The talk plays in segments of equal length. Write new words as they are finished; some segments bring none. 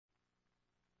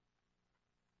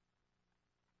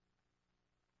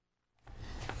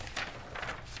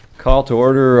Call to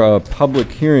order a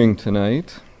public hearing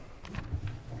tonight.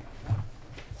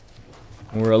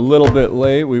 We're a little bit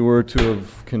late. We were to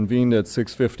have convened at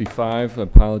 6:55. I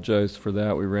apologize for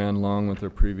that. We ran long with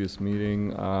our previous meeting.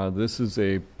 This is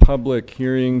a public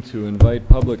hearing to invite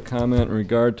public comment in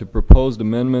regard to proposed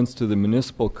amendments to the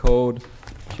Municipal Code,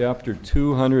 Chapter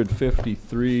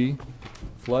 253,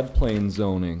 floodplain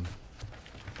zoning.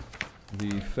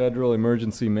 The Federal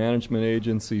Emergency Management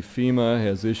Agency, FEMA,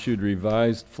 has issued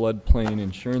revised floodplain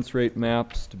insurance rate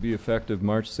maps to be effective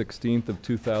March 16th of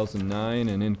 2009,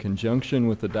 and in conjunction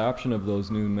with adoption of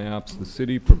those new maps, the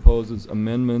city proposes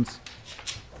amendments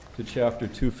to Chapter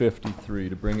 253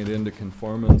 to bring it into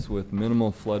conformance with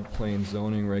minimal floodplain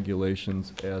zoning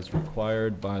regulations as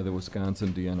required by the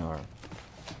Wisconsin DNR.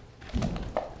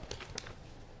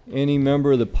 Any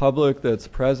member of the public that's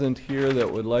present here that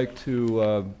would like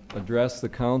to address the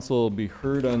council will be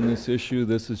heard on this issue.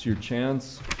 This is your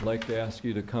chance. I'd like to ask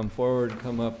you to come forward,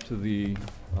 come up to the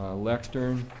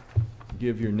lectern,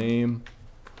 give your name,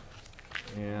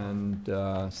 and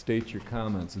state your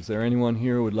comments. Is there anyone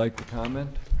here who would like to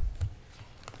comment?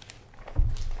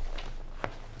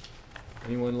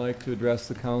 Anyone like to address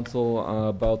the council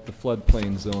about the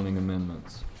floodplain zoning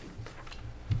amendments?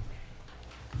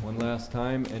 One last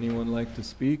time, anyone like to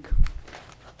speak?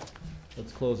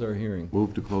 Let's close our hearing.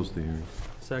 Move to close the hearing.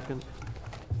 Second.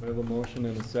 We have a motion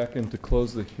and a second to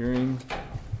close the hearing.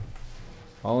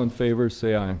 All in favor,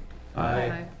 say aye.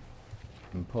 Aye.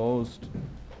 Opposed?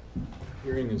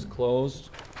 Hearing is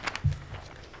closed.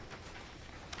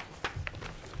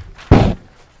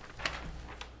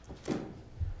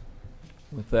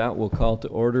 With that, we'll call to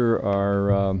order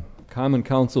our Common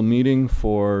Council meeting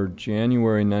for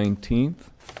January 19th.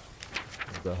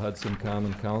 The Hudson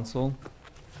Common Council.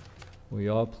 Will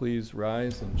you all please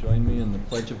rise and join me in the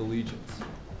Pledge of Allegiance?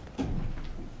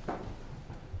 I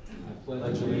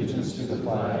pledge allegiance to the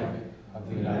flag of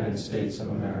the United States of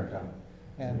America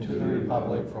and to the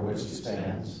republic for which it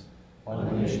stands,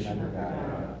 one nation under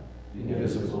God,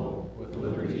 indivisible, with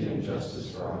liberty and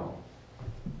justice for all.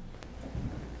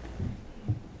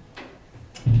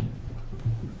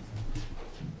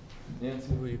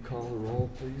 Nancy, will you call the roll,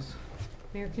 please?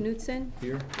 Mayor Knutson?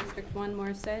 Here. District 1,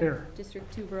 Morissette? Here. District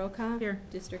 2, Brokaw? Here.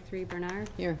 District 3, Bernard?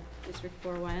 Here. District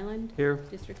 4, Wyland? Here.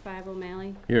 District 5,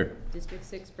 O'Malley? Here. District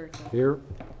 6, Bertha? Here.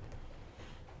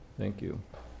 Thank you.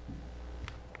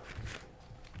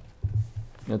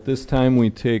 At this time, we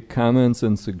take comments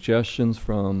and suggestions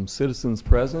from citizens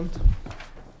present.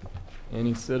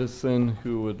 Any citizen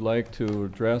who would like to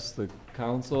address the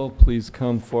council, please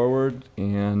come forward,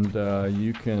 and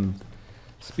you can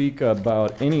speak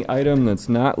about any item that's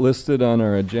not listed on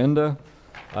our agenda,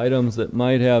 items that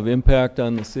might have impact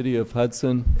on the city of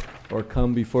Hudson, or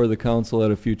come before the council at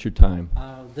a future time.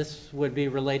 This would be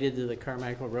related to the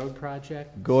Carmichael Road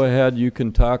project. Go ahead, you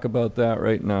can talk about that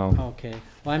right now. Okay.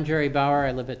 Well, I'm Jerry Bauer.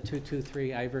 I live at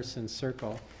 223 Iverson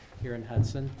Circle here in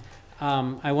Hudson.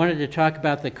 I wanted to talk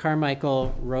about the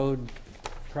Carmichael Road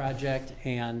project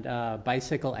and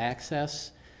bicycle access,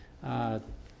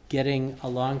 getting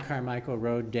along Carmichael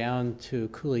Road down to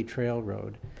Cooley Trail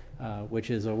Road, which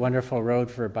is a wonderful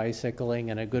road for bicycling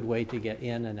and a good way to get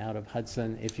in and out of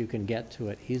Hudson if you can get to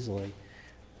it easily.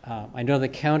 I know the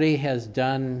county has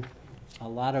done a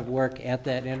lot of work at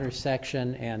that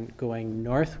intersection and going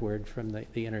northward from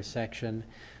the intersection.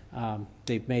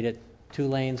 They've made it 2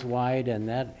 lanes wide, and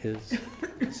that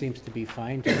seems to be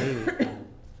fine to me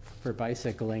for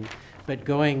bicycling. But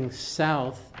going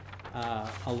south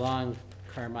along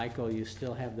Carmichael, you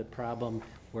still have the problem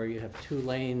where you have 2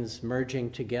 lanes merging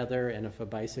together, and if a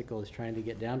bicycle is trying to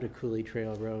get down to Cooley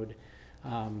Trail Road,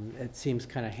 it seems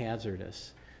kind of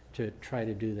hazardous to try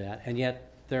to do that. And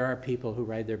yet there are people who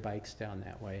ride their bikes down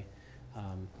that way.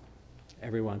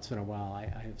 Every once in a while I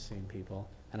have seen people,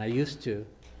 and I used to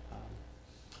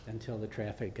until the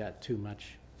traffic got too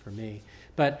much for me.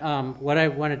 But what I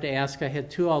wanted to ask, I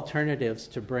had 2 alternatives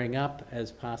to bring up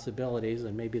as possibilities,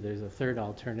 and maybe there's a third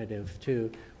alternative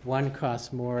too. One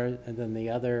costs more than the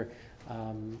other.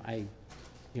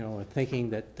 Thinking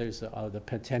that there's the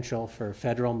potential for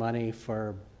federal money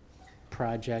for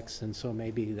projects, and so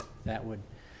maybe that would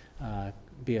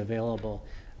be available.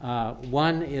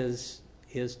 One is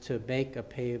to make a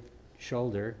paved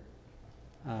shoulder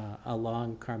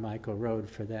along Carmichael Road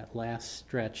for that last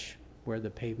stretch where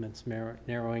the pavement's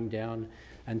narrowing down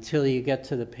until you get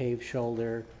to the paved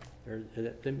shoulder, or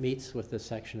that meets with the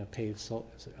section of paved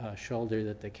shoulder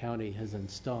that the county has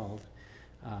installed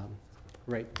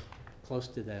right close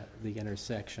to the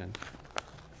intersection.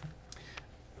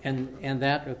 And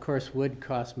that, of course, would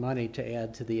cost money to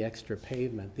add to the extra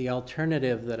pavement. The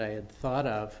alternative that I had thought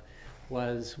of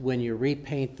was when you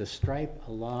repaint the stripe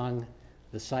along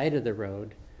the side of the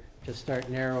road, to start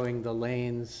narrowing the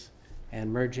lanes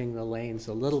and merging the lanes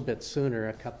a little bit sooner,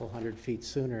 a couple 100 feet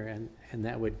sooner, and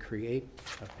that would create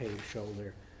a paved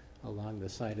shoulder along the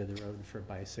side of the road for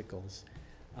bicycles.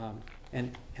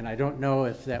 And I don't know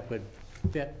if that would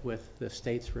fit with the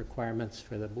state's requirements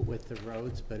for the width of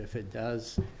roads, but if it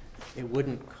does, it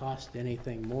wouldn't cost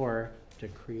anything more to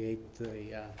create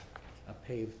a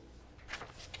paved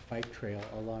bike trail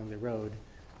along the road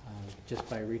just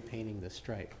by repainting the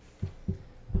stripe.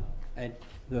 And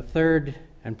the third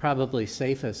and probably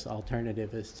safest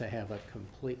alternative is to have a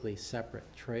completely separate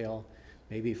trail,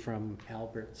 maybe from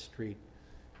Albert Street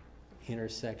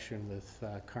intersection with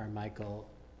Carmichael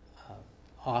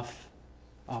off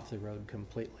the road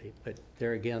completely. But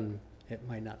there again, it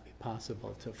might not be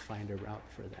possible to find a route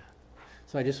for that.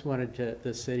 So I just wanted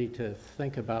the city to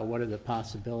think about what are the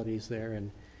possibilities there,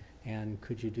 and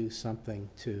could you do something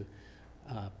to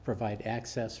provide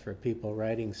access for people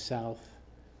riding south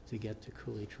to get to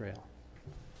Cooley Trail.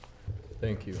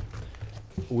 Thank you.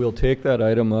 We'll take that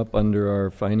item up under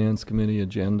our Finance Committee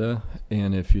agenda,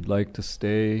 and if you'd like to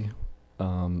stay,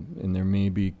 and there may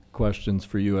be questions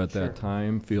for you at that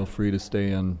time, feel free to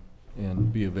stay and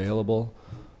be available.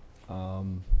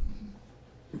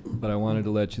 But I wanted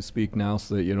to let you speak now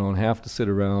so that you don't have to sit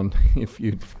around if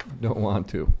you don't want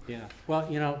to. Yeah,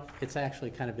 well, you know, it's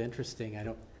actually kind of interesting. I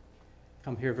don't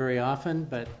come here very often,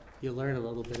 but you learn a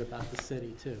little bit about the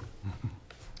city too.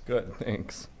 Good,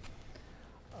 thanks.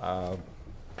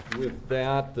 With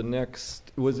that,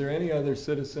 was there any other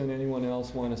citizen, anyone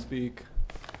else want to speak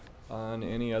on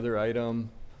any other item?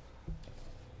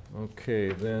 Okay,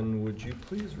 then would you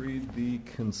please read the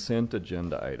consent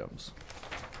agenda items?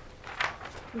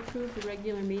 To approve the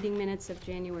regular meeting minutes of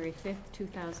January 5th,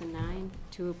 2009.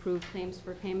 To approve claims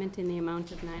for payment in the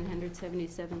amount of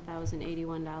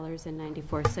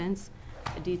 $977,081.94.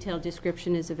 A detailed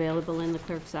description is available in the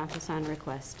clerk's office on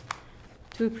request.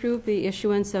 To approve the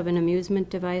issuance of an amusement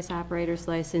device operator's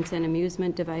license and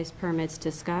amusement device permits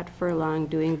to Scott Furlong,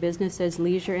 doing business as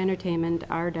Leisure Entertainment,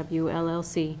 RW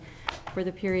LLC, for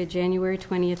the period January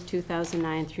 20th,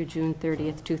 2009 through June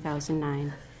 30th,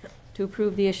 2009. To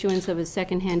approve the issuance of a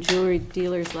secondhand jewelry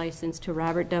dealer's license to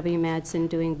Robert W. Madsen,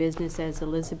 doing business as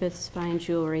Elizabeth's Fine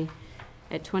Jewelry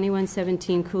at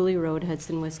 2117 Cooley Road,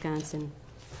 Hudson, Wisconsin.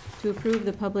 To approve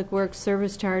the Public Works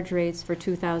service charge rates for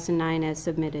 2009 as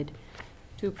submitted.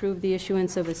 To approve the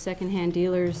issuance of a secondhand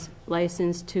dealer's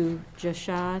license to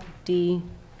Joshua D.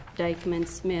 Dykeman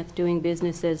Smith, doing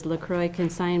business as LaCroix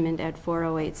Consignment at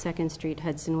 408 2nd Street,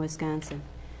 Hudson, Wisconsin.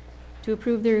 To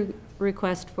approve the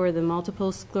request for the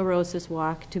Multiple Sclerosis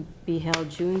Walk to be held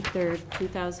June 3rd,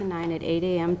 2009 at 8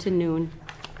 a.m. to noon,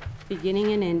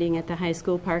 beginning and ending at the high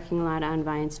school parking lot on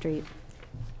Vine Street.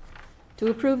 To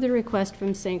approve the request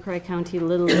from St. Croix County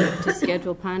Little League to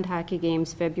schedule pond hockey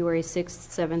games February 6th,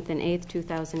 7th, and 8th,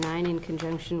 2009 in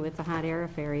conjunction with the Hot Air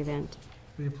Affair event.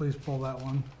 Will you please pull that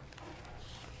one?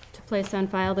 To place on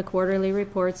file the quarterly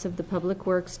reports of the Public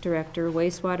Works Director,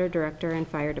 Wastewater Director, and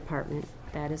Fire Department.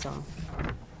 That is all.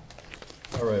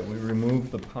 All right, we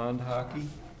removed the pond hockey.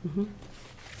 Mm-hmm.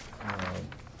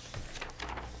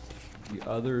 The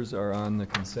others are on the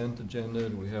consent agenda.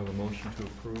 Do we have a motion to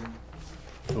approve?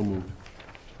 So moved.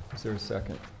 Is there a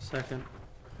second? Second.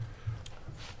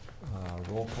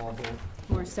 Roll call vote.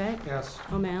 Morset? Yes.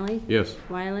 O'Malley? Yes.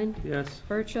 Wyland? Yes.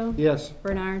 Burchell? Yes.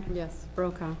 Bernard? Yes.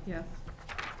 Brokaw? Yes.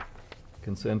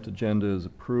 Consent agenda is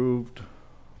approved.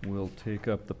 We'll take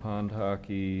up the pond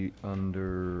hockey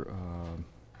under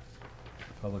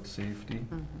public safety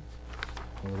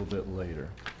a little bit later.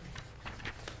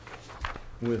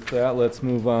 With that, let's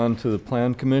move on to the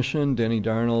Plan Commission. Denny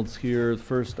Darnold's here.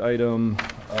 First item,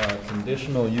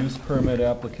 conditional use permit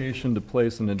application to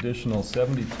place an additional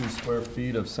 72 square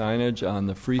feet of signage on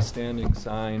the freestanding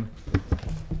sign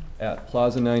at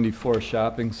Plaza 94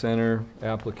 Shopping Center,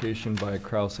 application by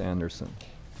Kraus Anderson.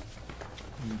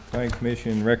 Planning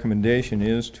Commission recommendation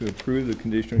is to approve the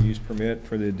conditional use permit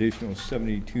for the additional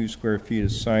 72 square feet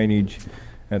of signage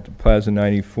at the Plaza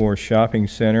 94 Shopping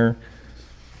Center.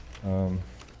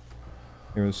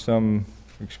 There was some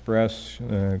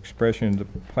expression at the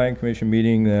Planning Commission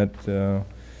meeting that the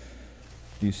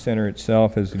center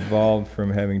itself has evolved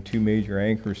from having two major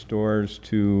anchor stores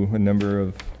to a number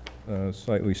of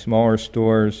slightly smaller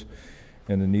stores,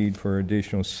 and the need for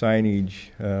additional signage.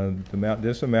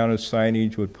 This amount of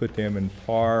signage would put them in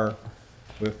par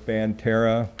with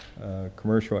Banterra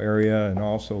commercial area, and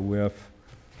also with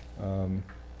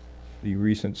the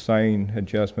recent sign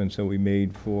adjustments that we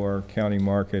made for County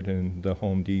Market and the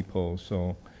Home Depot.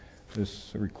 So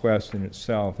this request in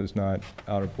itself is not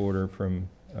out of order from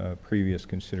previous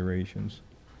considerations.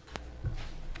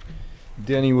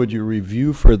 Denny, would you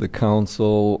review for the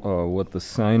council what the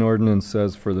sign ordinance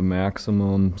says for the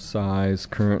maximum size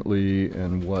currently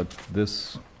and what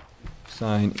this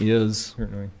sign is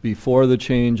Certainly. before the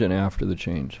change and after the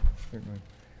change? Certainly.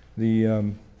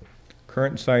 The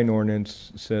current sign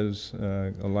ordinance says,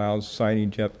 allows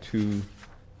signage up to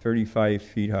 35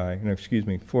 feet high, no, excuse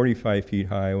me, 45 feet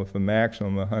high with a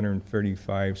maximum of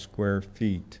 135 square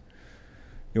feet.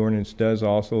 The ordinance does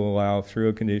also allow, through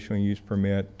a conditional use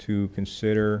permit, to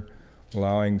consider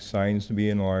allowing signs to be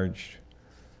enlarged.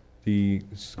 The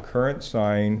current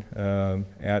sign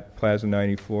at Plaza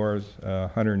 94 is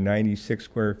 196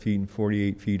 square feet and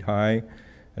 48 feet high.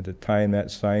 At the time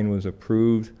that sign was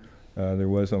approved, there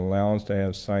was an allowance to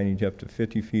have signage up to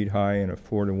 50 feet high and a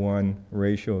 4-to-1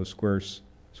 ratio of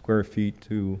square feet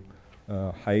to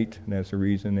height, and that's the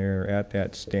reason they're at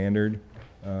that standard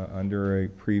under a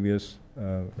previous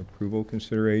approval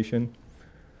consideration.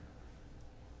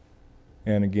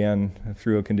 And again,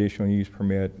 through a conditional use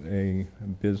permit, a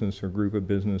business or group of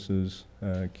businesses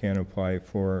can apply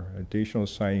for additional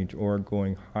signage or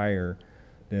going higher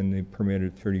than the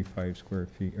permitted 35 square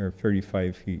feet or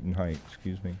 35 feet in height.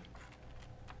 Excuse me.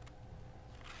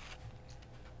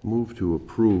 Move to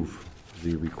approve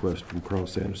the request from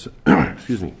Kraus Anderson.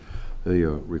 Excuse me. The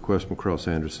request from Kraus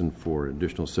Anderson for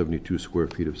additional 72 square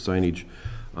feet of signage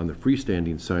on the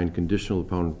freestanding sign, conditional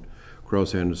upon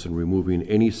Kraus Anderson removing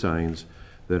any signs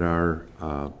that are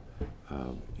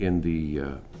in the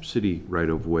city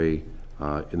right-of-way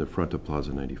in the front of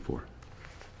Plaza 94.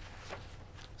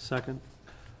 Second.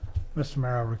 Mr.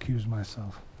 Mayor, I'll recuse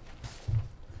myself.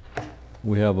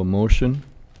 We have a motion,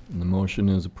 and the motion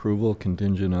is approval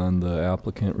contingent on the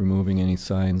applicant removing any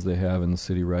signs they have in the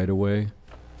city right-of-way.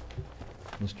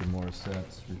 Mr.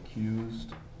 Morissette's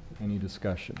recused. Any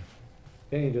discussion?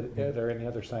 Are there any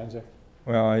other signs there?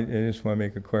 Well, I just want to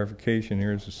make a clarification.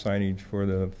 Here's the signage for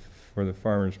the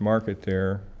farmers market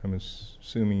there. I'm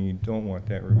assuming you don't want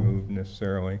that removed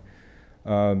necessarily.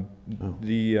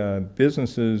 The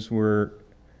businesses were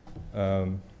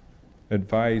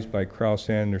advised by Kraus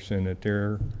Anderson that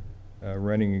they're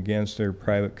running against their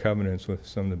private covenants with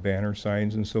some of the banner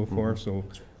signs and so forth. So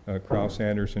Kraus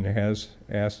Anderson has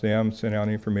asked them, sent out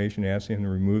information, asked them to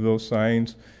remove those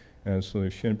signs. So there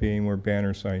shouldn't be any more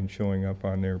banner signs showing up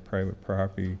on their private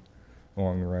property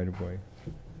along the right-of-way.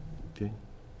 Okay.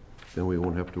 Then we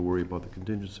won't have to worry about the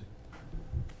contingency.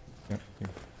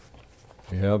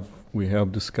 Yep. We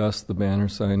have discussed the banner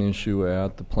sign issue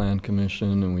at the Plan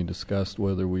Commission, and we discussed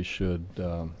whether we should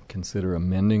consider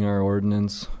amending our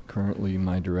ordinance. Currently,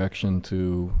 my direction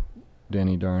to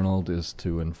Denny Darnold is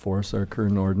to enforce our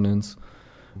current ordinance.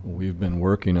 We've been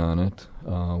working on it.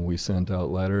 We sent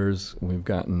out letters. We've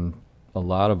gotten a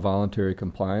lot of voluntary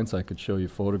compliance. I could show you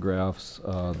photographs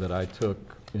that I took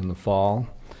in the fall,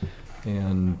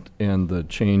 and the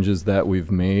changes that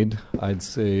we've made. I'd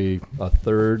say a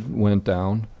third went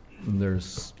down.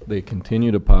 They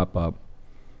continue to pop up.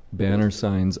 Banner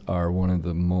signs are one of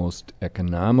the most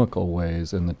economical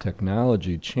ways, and the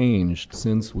technology changed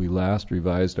since we last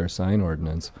revised our sign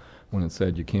ordinance when it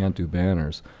said you can't do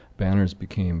banners. Banners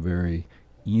became very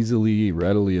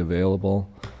readily available,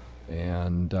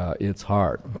 and it's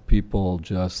hard. People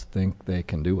just think they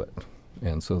can do it,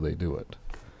 and so they do it.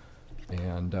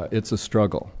 And it's a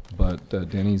struggle, but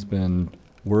Denny's been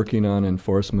working on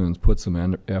enforcement and put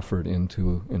some effort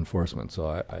into enforcement.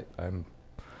 So I'm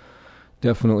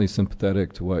definitely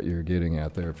sympathetic to what you're getting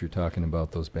at there if you're talking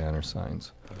about those banner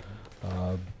signs.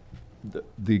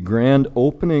 The grand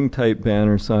opening type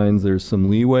banner signs, there's some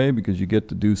leeway because you get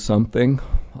to do something.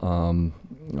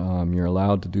 You're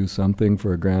allowed to do something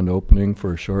for a grand opening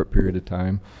for a short period of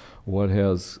time. What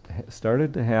has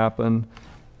started to happen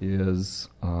is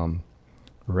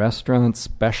restaurant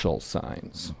special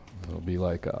signs. It'll be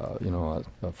like a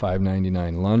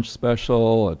 $5.99 lunch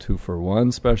special, a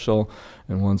 2-for-1 special,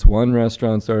 and once one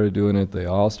restaurant started doing it, they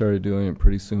all started doing it.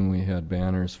 Pretty soon we had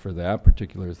banners for that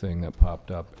particular thing that popped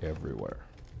up everywhere.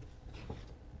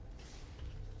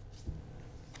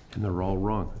 And they're all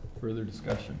wrong. Further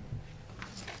discussion?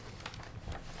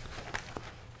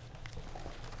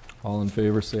 All in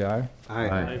favor, say aye.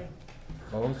 Aye.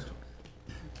 Opposed?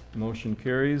 Motion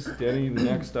carries. Denny, the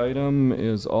next item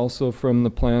is also from the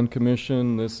Plan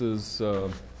Commission. This is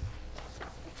the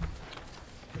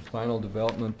final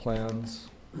development plans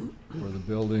for the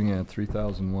building at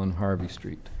 3001 Harvey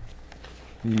Street.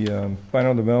 The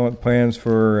final development plans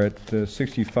for at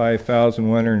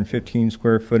 65,115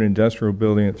 square foot industrial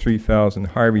building at 3,000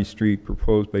 Harvey Street,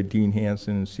 proposed by Dean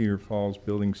Hanson and Cedar Falls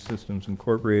Building Systems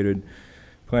Incorporated.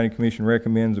 Planning Commission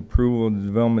recommends approval of the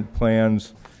development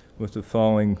plans with the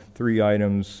following 3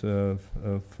 items of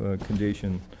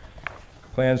condition.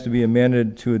 Plans to be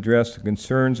amended to address the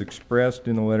concerns expressed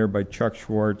in a letter by Chuck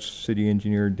Schwartz, city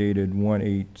engineer, dated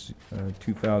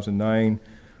 1/8/2009,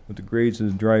 with the grades of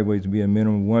the driveways to be a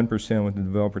minimum of 1%, with the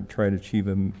developer to try to achieve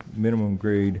a minimum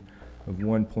grade of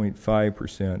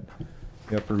 1.5%.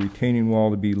 The upper retaining wall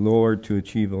to be lowered to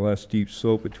achieve a less steep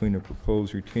slope between the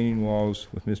proposed retaining walls,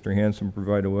 with Mr. Hanson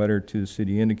provide a letter to the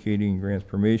city indicating grants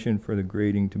permission for the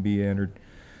grading to be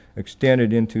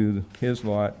extended into his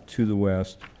lot to the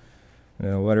west.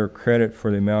 A letter of credit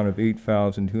for the amount of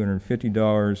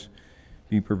 $8,250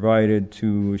 be provided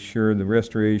to assure the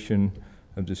restoration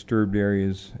of disturbed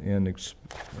areas and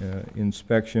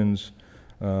inspections.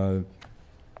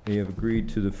 They have agreed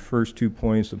to the first 2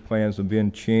 points. The plans have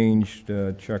been changed.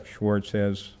 Chuck Schwartz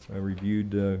has reviewed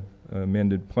the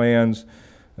amended plans.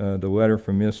 The letter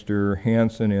from Mr.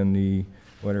 Hanson and the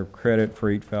letter of credit for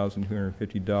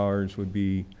 $8,250 would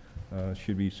be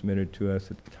should be submitted to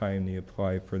us at the time they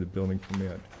apply for the building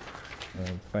permit.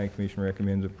 Planning Commission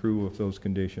recommends approval of those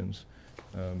conditions.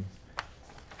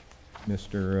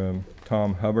 Mr.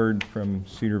 Tom Hubbard from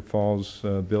Cedar Falls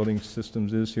Building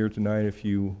Systems is here tonight if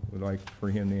you would like for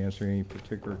him to answer any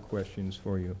particular questions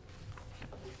for you.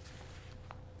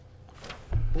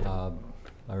 I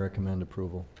recommend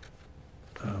approval.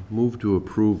 Move to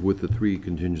approve with the 3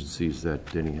 contingencies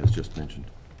that Denny has just mentioned.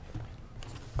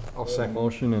 I'll second.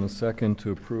 Motion and a second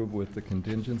to approve with the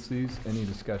contingencies. Any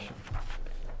discussion?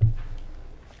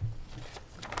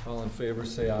 All in favor,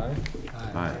 say aye.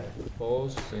 Aye.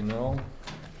 Opposed, say no.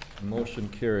 Motion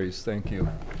carries. Thank you.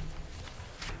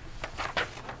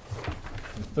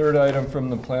 The third item from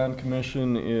the Plan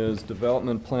Commission is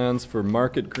development plans for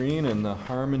Market Green and the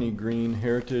Harmony Green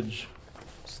Heritage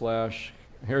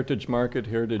Market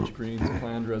Heritage Greens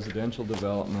planned residential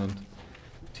development,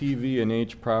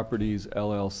 TV&H Properties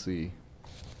LLC.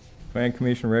 Plan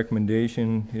Commission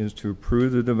recommendation is to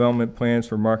approve the development plans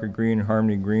for Market Green and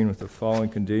Harmony Green with the following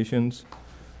conditions.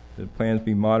 The plans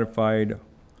be modified,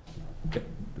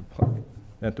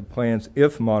 that the plans,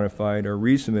 if modified, are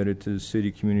resubmitted to the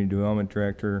City Community Development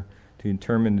Director to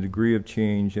determine the degree of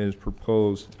change as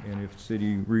proposed, and if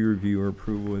city re-review or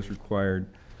approval is required.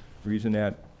 The reason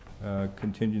that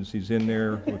contingencies in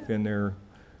there, within their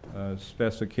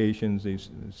specifications, they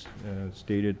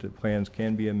stated that plans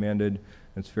can be amended.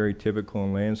 It's very typical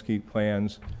in landscape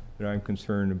plans, but I'm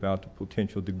concerned about the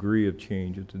potential degree of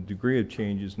change. If the degree of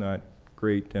change is not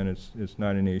great, then it's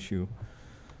not an issue.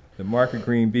 The Market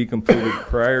Green be completed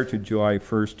prior to July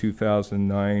 1st,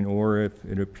 2009, or if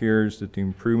it appears that the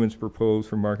improvements proposed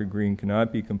for Market Green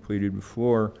cannot be completed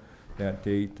before that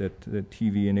date, that the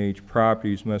TV&H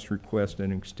Properties must request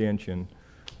an extension.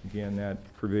 Again,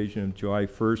 that provision of July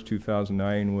 1st,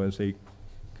 2009 was a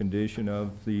condition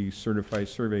of the certified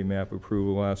survey map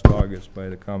approval last August by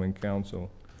the Common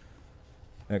Council.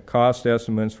 That cost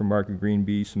estimates for Market Green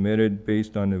be submitted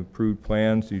based on the approved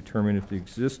plans to determine if the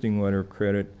existing letter of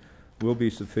credit will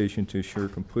be sufficient to assure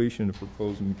completion of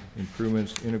proposed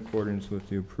improvements in accordance with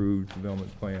the approved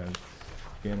development plans.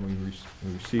 Again, we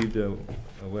received a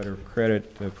letter of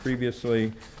credit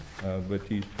previously, but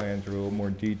these plans are a little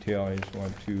more detailed. I just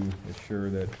want to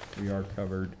assure that we are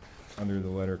covered under the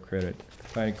letter of credit.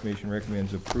 Planning Commission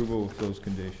recommends approval of those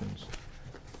conditions.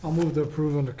 I'll move to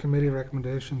approve under committee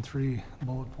recommendation 3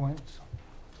 bullet points.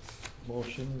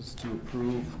 Motions to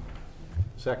approve.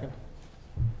 Second?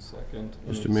 Second.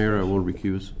 Mr. Mayor, I will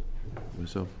recuse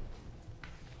myself.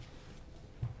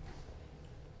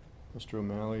 Mr.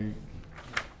 O'Malley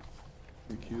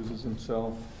recuses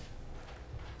himself.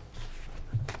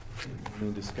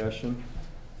 Any discussion?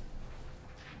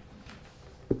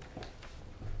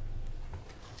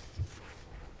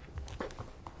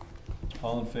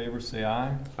 All in favor, say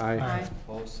aye. Aye.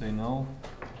 Opposed, say no.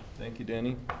 Thank you,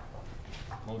 Denny.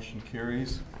 Motion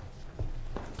carries.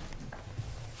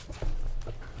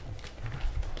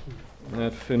 And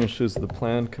that finishes the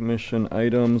Plan Commission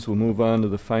items. We'll move on to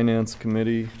the Finance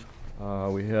Committee.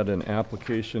 We had an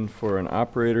application for an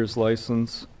operator's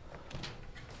license.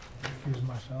 Excuse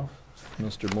myself.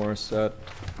 Mr. Morissette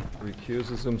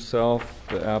recuses himself.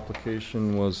 The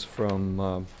application was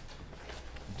from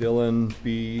Dylan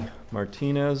B.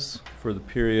 Martinez for the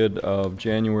period of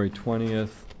January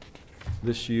 20th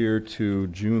this year to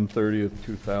June 30th,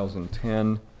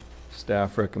 2010.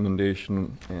 Staff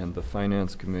recommendation and the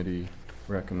Finance Committee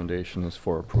recommendation is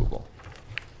for approval.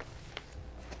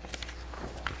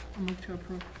 I'll move to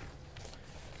approve.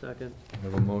 Second. I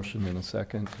have a motion and a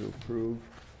second to approve.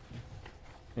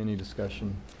 Any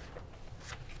discussion?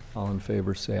 All in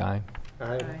favor, say aye.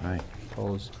 Aye. Aye.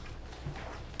 Opposed?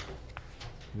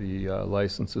 The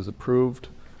license is approved.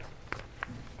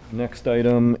 Next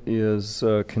item is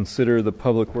consider the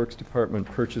Public Works Department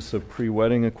purchase of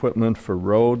pre-wetting equipment for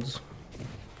roads.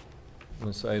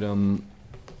 This item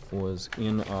was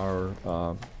in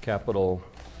our capital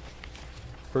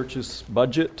purchase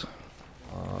budget.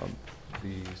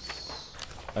 These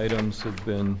items have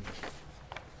been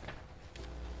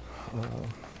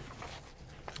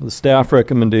the staff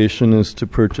recommendation is to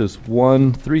purchase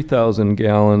one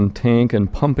 3,000-gallon tank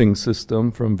and pumping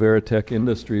system from Veritech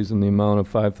Industries in the amount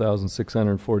of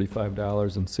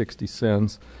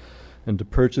 $5,645.60, and to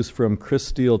purchase from Chris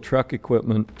Steel Truck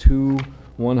Equipment two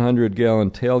 100-gallon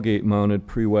tailgate-mounted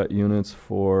pre-wet units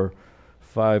for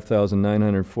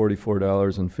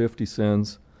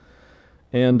 $5,944.50,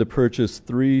 and to purchase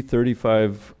three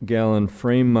 35-gallon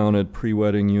frame-mounted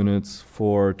pre-wetting units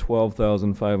for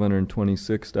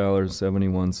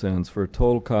 $12,526.71 for a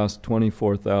total cost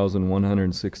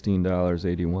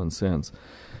 $24,116.81.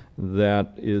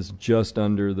 That is just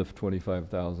under the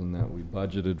 $25,000 that we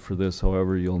budgeted for this.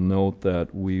 However, you'll note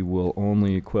that we will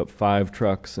only equip 5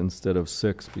 trucks instead of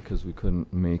 6 because we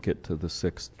couldn't make it to the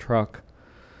 6th truck.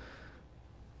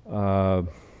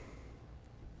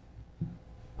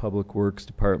 Public Works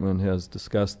Department has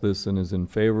discussed this and is in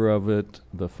favor of it.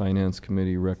 The Finance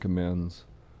Committee recommends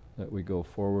that we go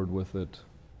forward with it.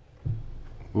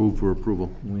 Move for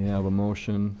approval. We have a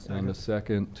motion and a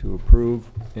second to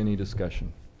approve. Any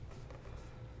discussion?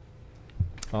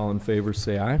 All in favor,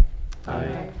 say aye.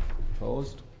 Aye.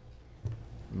 Opposed?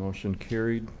 Motion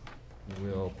carried.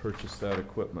 We'll purchase that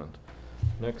equipment.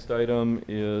 Next item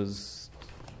is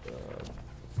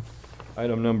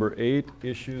item number 8,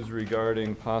 issues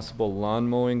regarding possible lawn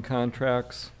mowing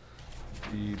contracts.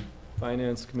 The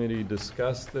Finance Committee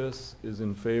discussed this, is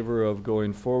in favor of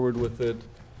going forward with it.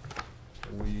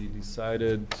 We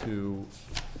decided to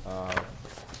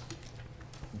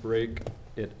break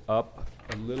it up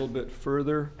a little bit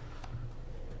further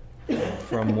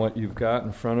from what you've got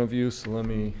in front of you. So let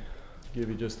me give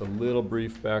you just a little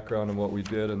brief background on what we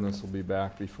did, and this will be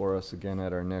back before us again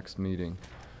at our next meeting.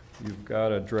 You've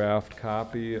got a draft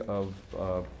copy of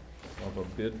a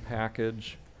bid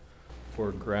package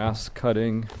for grass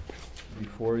cutting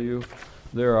before you.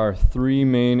 There are 3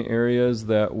 main areas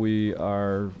that we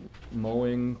are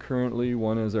mowing currently.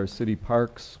 One is our city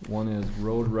parks, one is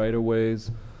road right-of-ways,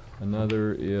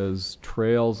 another is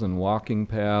trails and walking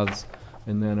paths,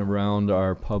 and then around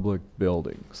our public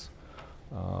buildings.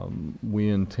 We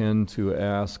intend to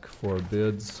ask for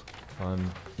bids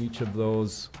on each of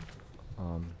those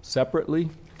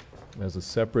separately, as a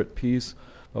separate piece.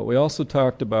 But we also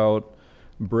talked about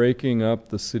breaking up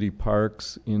the city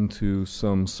parks into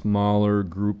some smaller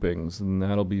groupings, and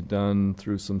that'll be done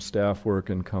through some staff work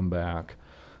and come back.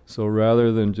 So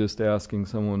rather than just asking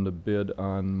someone to bid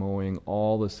on mowing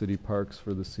all the city parks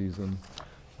for the season,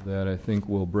 that I think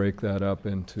we'll break that up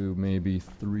into maybe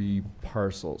 3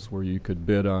 parcels where you could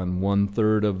bid on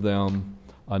 1/3 of them,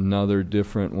 another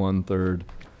different 1/3,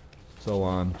 so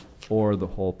on, or the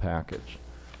whole package.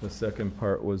 The second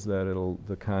part was that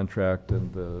the contract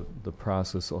and the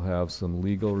process will have some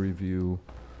legal review.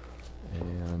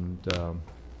 And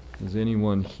does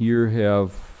anyone here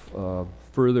have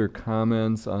further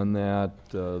comments on that?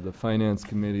 The Finance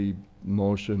Committee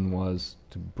motion was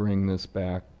to bring this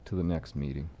back to the next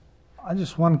meeting.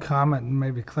 Just one comment and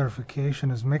maybe clarification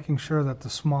is making sure that the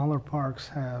smaller parks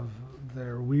have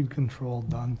their weed control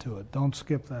done to it. Don't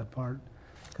skip that part,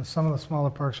 because some of the smaller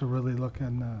parks are really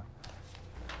looking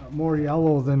more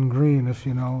yellow than green, if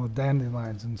you know, with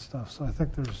dandelions and stuff. So I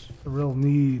think there's a real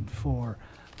need for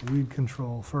weed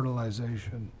control,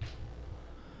 fertilization,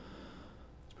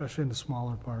 especially in the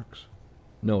smaller parks.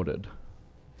 Noted.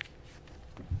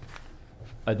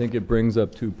 I think it brings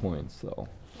up 2 points, though.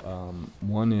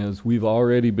 One is we've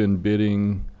already been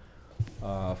bidding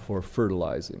for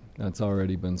fertilizing. That's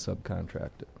already been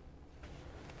subcontracted.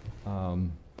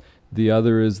 The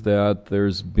other is that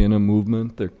there's been a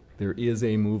movement, there is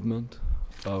a movement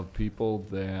of people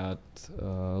that,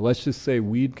 let's just say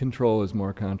weed control is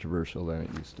more controversial than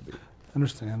it used to be.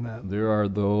 Understand that. There are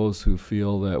those who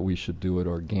feel that we should do it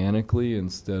organically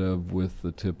instead of with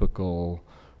the typical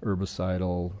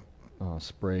herbicidal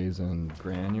sprays and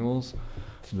granules.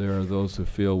 There are those who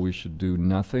feel we should do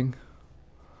nothing.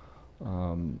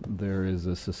 There is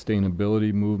a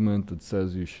sustainability movement that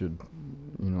says you should,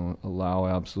 allow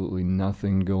absolutely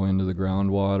nothing to go into the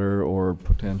groundwater or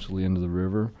potentially into the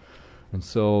river. And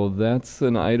so that's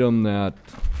an item that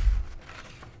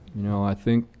You know, I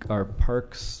think our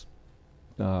parks,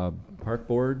 park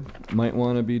board might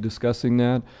want to be discussing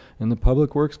that, and the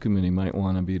Public Works Committee might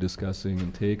want to be discussing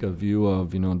and take a view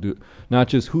of, you know, not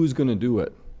just who's going to do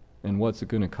it and what's it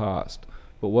going to cost,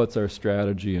 but what's our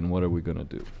strategy and what are we going to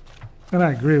do. And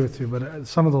I agree with you, but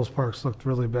some of those parks looked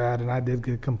really bad, and I did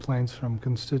get complaints from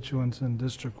constituents in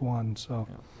District 1, so.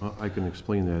 Well, I can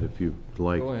explain that if you'd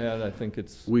like. Go ahead, I think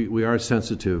it's, We are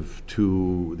sensitive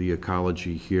to the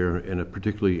ecology here, and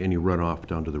particularly any runoff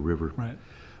down to the river. Right.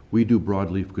 We do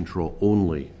broadleaf control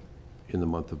only in the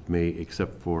month of May,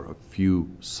 except for a few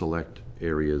select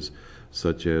areas,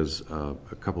 such as a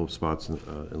couple of spots in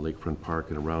Lakefront Park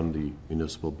and around the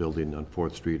municipal building on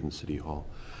 4th Street and City Hall.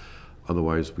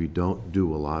 Otherwise, we don't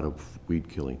do a lot of weed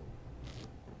killing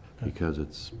because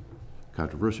it's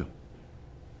controversial.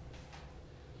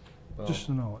 Just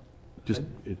to know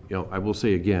it. I will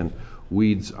say again,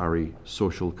 weeds are a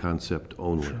social concept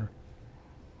only. Sure.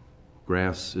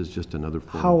 Grass is just another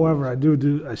form. However,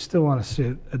 I still want to see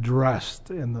it addressed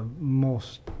in the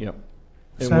most yep.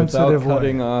 And sensitive without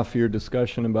cutting way. off your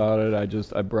discussion about it,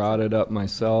 I brought it up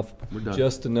myself, We're done.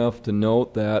 just enough to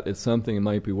note that it's something that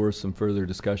might be worth some further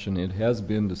discussion. It has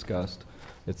been discussed.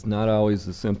 It's not always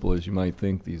as simple as you might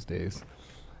think these days.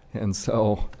 And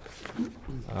so,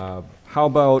 how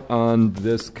about on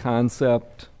this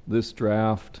concept, this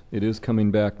draft? It is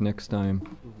coming back next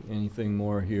time. Anything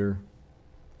more here?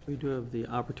 We do have the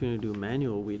opportunity to do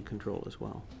manual weed control as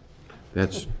well.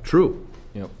 That's true.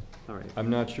 Yep. All right. I'm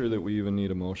not sure that we even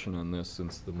need a motion on this,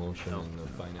 since the motion in the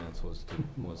finance was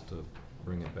to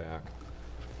bring it back.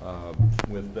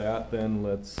 With that, then,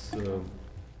 let's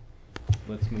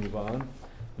move on.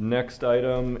 Next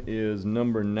item is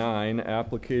number 9,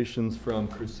 applications from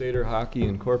Crusader Hockey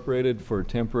Incorporated for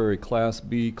temporary Class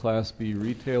B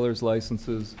retailers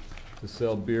licenses to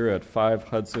sell beer at 5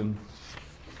 Hudson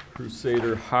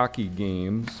Crusader hockey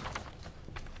games.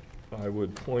 I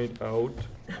would point out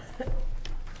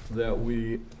that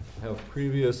we have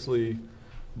previously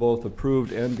both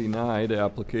approved and denied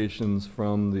applications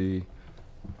from the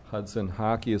Hudson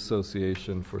Hockey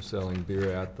Association for selling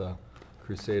beer at the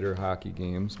Crusader hockey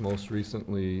games, most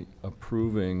recently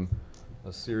approving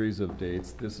a series of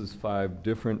dates. This is 5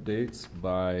 different dates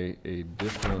by a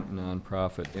different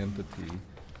nonprofit entity.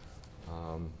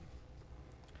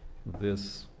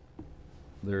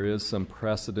 There is some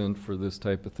precedent for this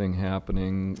type of thing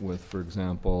happening with, for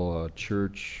example, a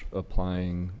church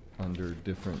applying under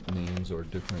different names or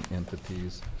different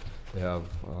entities. They have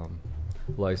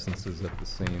licenses at the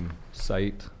same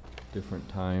site, different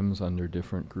times, under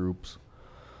different groups.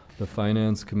 The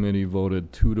Finance Committee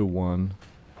voted 2-1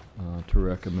 to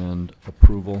recommend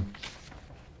approval.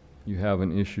 You have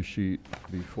an issue sheet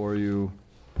before you.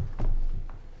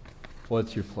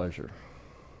 What's your pleasure?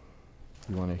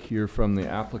 You want to hear from the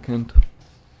applicant?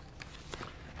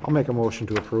 I'll make a motion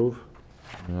to approve.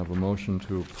 We have a motion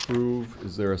to approve.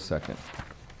 Is there a second?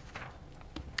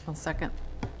 I'll second.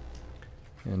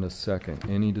 And a second.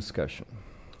 Any discussion?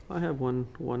 I have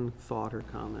one thought or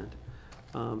comment.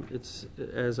 It's,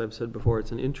 as I've said before,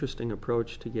 it's an interesting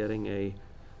approach to getting a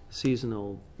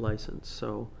seasonal license.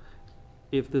 So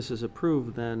if this is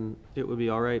approved, then it would be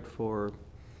all right for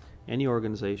any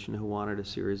organization who wanted a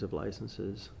series of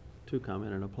licenses to come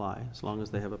in and apply, as long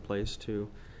as they have a place to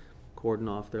cordon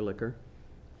off their liquor.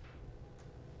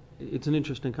 It's an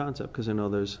interesting concept, because I know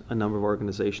there's a number of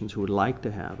organizations who would like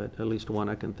to have it, at least one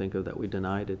I can think of that we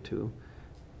denied it to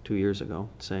 2 years ago,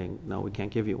 saying, no, we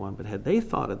can't give you one. But had they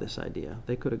thought of this idea,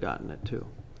 they could have gotten it too.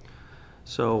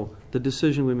 So the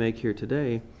decision we make here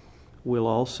today will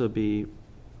also be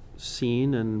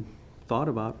seen and thought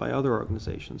about by other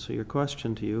organizations. So your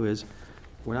question to you is,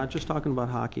 we're not just talking about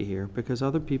hockey here, because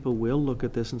other people will look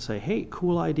at this and say, hey,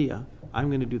 cool idea, I'm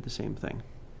going to do the same thing.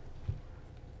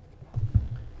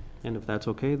 And if that's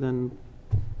okay, then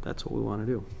that's what we want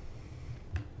to do.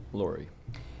 Lori.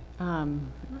 I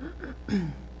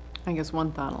guess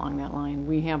one thought along that line,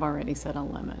 we have already set a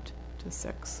limit to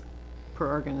 6 per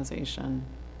organization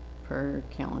per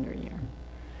calendar year.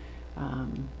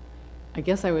 I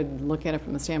guess I would look at it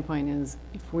from the standpoint is,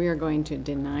 if we are going to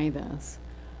deny this,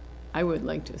 I would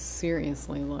like to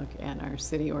seriously look at our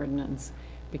city ordinance,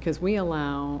 because we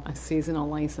allow a seasonal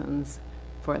license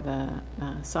for the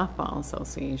softball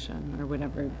association, or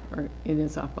whatever, or it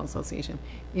is softball association,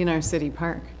 in our city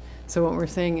park. So what we're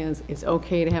saying is, it's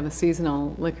okay to have a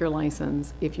seasonal liquor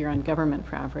license if you're on government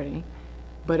property,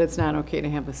 but it's not okay to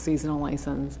have a seasonal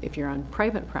license if you're on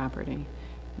private property.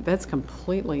 That's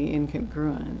completely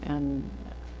incongruent, and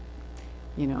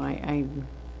you know,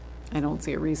 I don't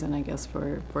see a reason, I guess,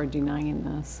 for denying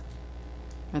this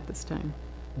at this time.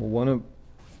 Well,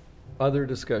 Other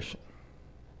discussion?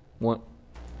 One,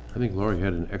 I think Lori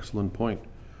had an excellent point.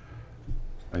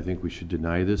 I think we should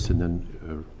deny this and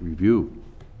then review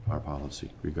our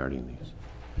policy regarding these.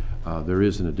 There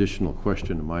is an additional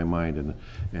question in my mind,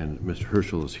 and Mr.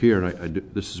 Herschel is here, and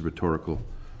this is rhetorical.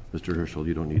 Mr. Herschel,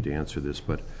 you don't need to answer this,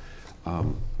 but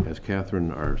as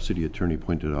Catherine, our city attorney,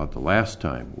 pointed out the last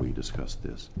time we discussed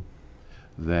this,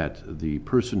 that the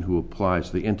person who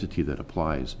applies, the entity that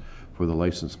applies for the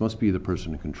license must be the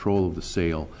person in control of the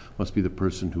sale, must be the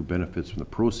person who benefits from the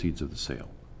proceeds of the sale,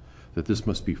 that this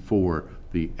must be for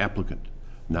the applicant,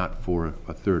 not for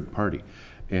a third party.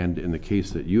 And in the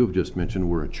case that you have just mentioned,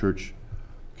 where a church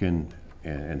can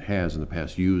and has in the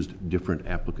past used different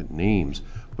applicant names,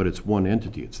 but it's one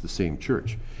entity, it's the same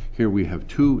church. Here we have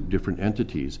two different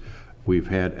entities. We've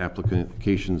had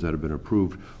applications that have been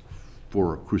approved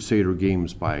for Crusader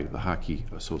games by the Hockey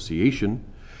Association,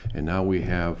 and now we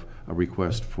have a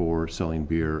request for selling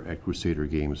beer at Crusader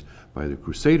games by the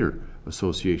Crusader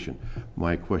Association.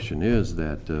 My question is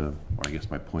that, or I guess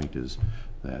my point is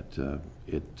that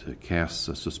it casts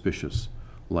a suspicious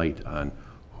light on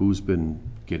who's been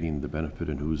getting the benefit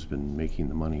and who's been making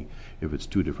the money if it's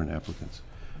two different applicants.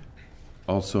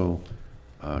 Also,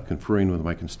 conferring with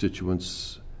my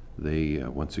constituents, they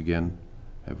once again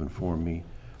have informed me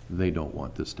they don't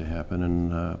want this to happen,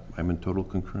 and I'm in total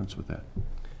concurrence with that.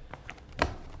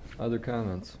 other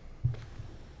comments?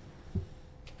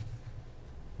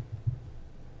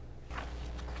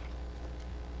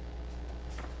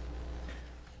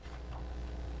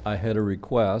 I had a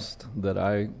request that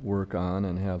I work on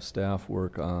and have staff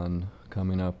work on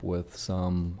coming up with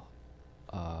some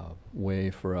way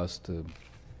for us to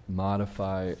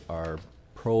modify our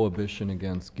prohibition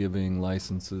against giving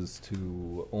licenses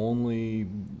to only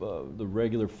the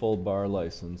regular full bar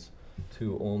license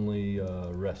to only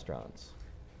restaurants.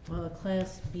 Well, a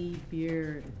Class B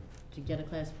beer, to get a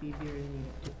Class B beer, you need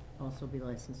to also be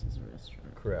licensed as a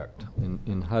restaurant. Correct.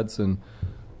 In Hudson,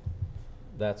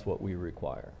 that's what we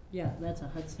require. Yeah, that's a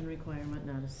Hudson requirement,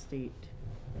 not a state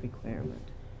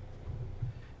requirement.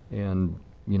 And,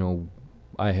 you know,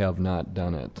 I have not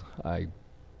done it.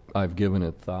 I've given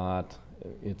it thought.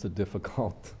 It's a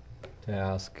difficult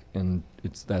task, and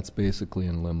that's basically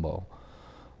in limbo.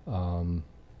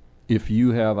 If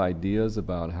you have ideas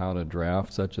about how to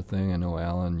draft such a thing, I know,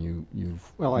 Alan,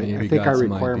 you've Well, I maybe think got our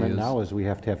some requirement ideas. now is we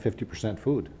have to have 50%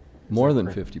 food. More than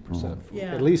correct? 50%.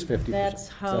 Yeah, At least 50%. that's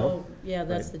how, yeah,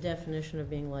 that's Right. the definition of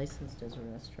being licensed as a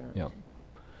restaurant. Yeah.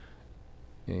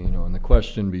 You know, and the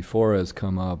question before has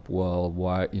come up, well,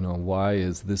 why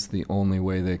is this the only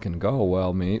way they can go?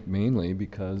 Well, mainly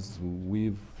because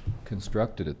we've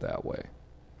constructed it that way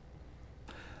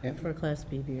For a Class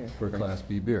B beer. for Class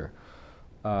B beer.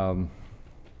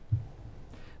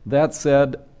 That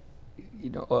said, you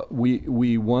know,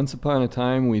 we once upon a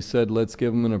time, we said, let's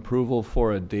give them an approval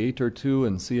for a date or two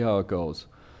and see how it goes.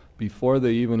 Before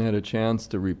they even had a chance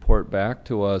to report back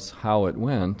to us how it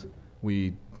went,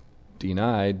 we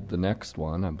denied the next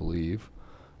one, I believe.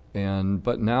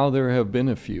 But now there have been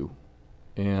a few.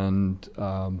 And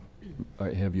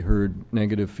have you heard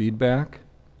negative feedback?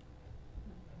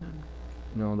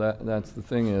 No, that's the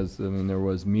thing is, I mean, there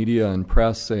was media and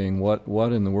press saying,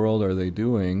 what in the world are they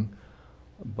doing?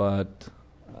 But,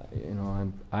 you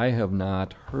know, I have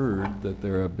not heard that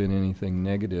there have been anything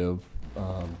negative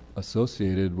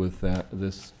associated with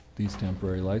these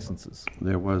temporary licenses.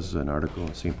 There was an article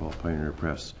in St. Paul Pioneer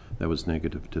Press that was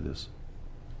negative to this.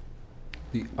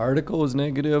 The article was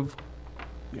negative,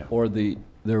 Yeah. or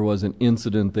there was an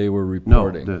incident they were No,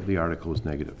 reporting? the article was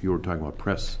negative. You were talking about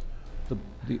press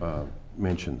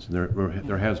mentions.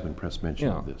 There has been press mention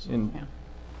Yeah, of this. and Yeah.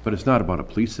 But it's not about a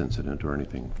police incident or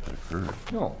anything that occurred.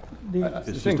 no, I It's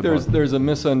just think about- there's a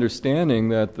misunderstanding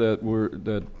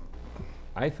that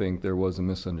I think there was a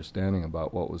misunderstanding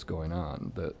about what was going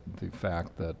on. That the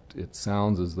fact that it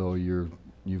sounds as though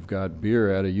you've got beer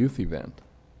at a youth event.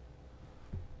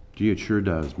 Gee, it sure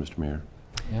does, Mr. Mayor.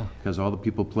 Yeah, Because all the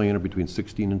people playing are between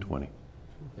 16 and 20.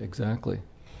 exactly.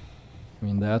 I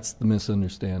mean, that's the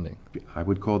misunderstanding. I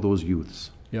would call those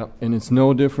youths. Yep, and it's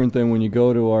no different than when you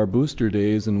go to our booster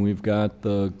days and we've got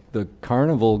the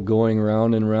carnival going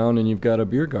round and round and you've got a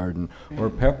beer garden. Or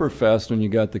Pepperfest when you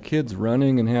got the kids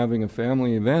running and having a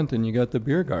family event and you got the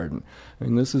beer garden. I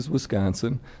mean, this is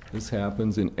Wisconsin. This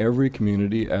happens in every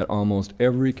community, at almost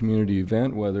every community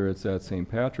event, whether it's at St.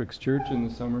 Patrick's Church in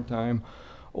the summertime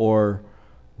or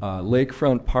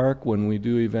Lakefront Park when we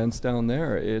do events down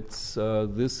there.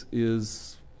 This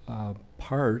is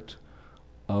part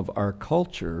of our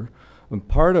culture, and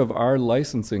part of our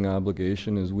licensing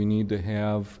obligation is we need to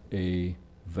have a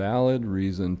valid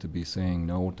reason to be saying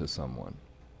no to someone.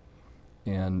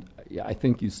 And yeah, I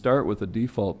think you start with a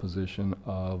default position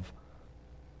of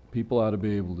people ought to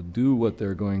be able to do what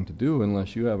they're going to do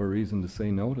unless you have a reason to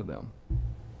say no to them.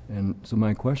 And so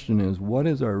my question is, what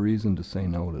is our reason to say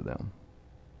no to them?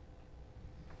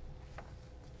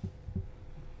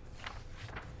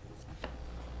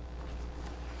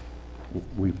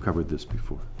 We've covered this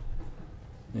before.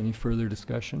 Any further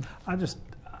discussion?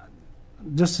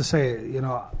 Just to say, you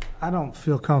know, I don't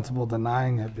feel comfortable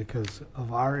denying it because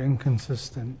of our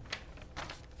inconsistent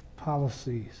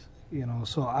policies, you know,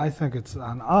 so I think it's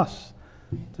on us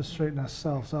to straighten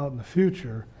ourselves out in the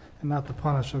future and not to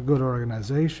punish a good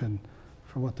organization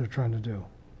for what they're trying to do.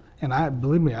 And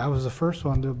believe me, I was the first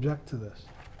one to object to this.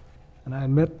 And I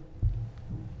admit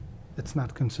it's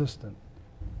not consistent.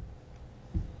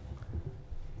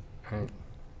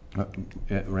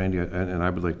 Randy, and I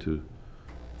would like to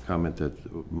comment that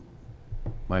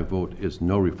my vote is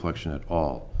no reflection at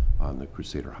all on the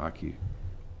Crusader Hockey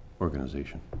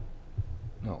Organization.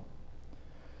 No.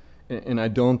 And I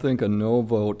don't think a no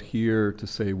vote here to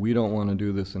say we don't want to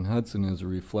do this in Hudson is a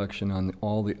reflection on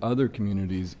all the other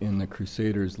communities in the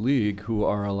Crusaders League who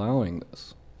are allowing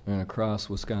this, and across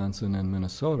Wisconsin and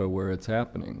Minnesota where it's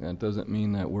happening. That doesn't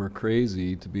mean that we're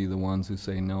crazy to be the ones who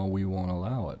say no, we won't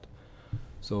allow it.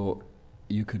 So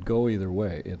you could go either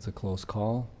way. It's a close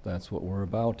call. That's what we're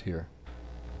about here.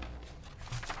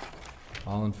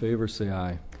 All in favor, say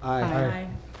aye. Aye.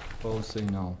 Opposed, say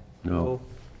no. No.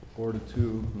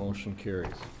 4-2, motion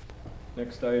carries.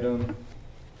 Next item,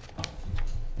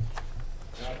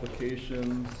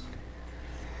 applications,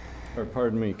 or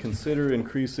pardon me, consider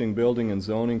increasing building and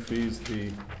zoning fees.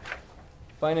 The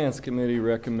Finance Committee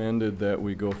recommended that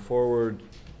we go forward,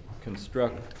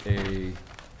 construct a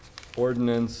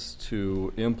ordinance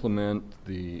to implement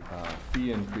the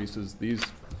fee increases. These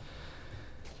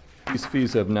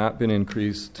fees have not been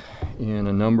increased in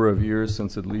a number of years,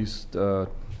 since at least the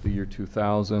year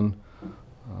 2000.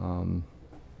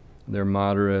 They're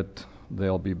moderate.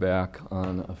 They'll be back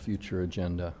on a future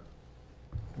agenda.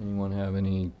 Anyone have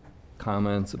any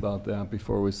comments about that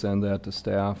before we send that to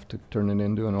staff to turn it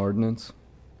into an ordinance?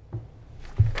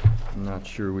 I'm not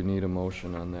sure we need a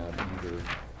motion on that either.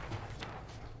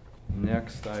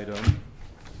 Next item.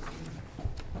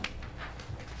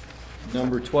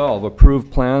 Number 12, approve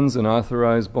plans and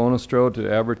authorize Bonestro to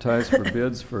advertise for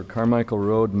bids for Carmichael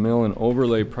Road Mill and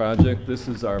Overlay Project. This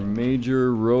is our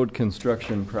major road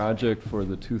construction project for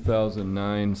the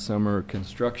 2009 summer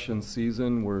construction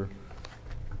season. We're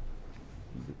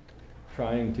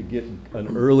trying to get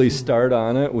an early start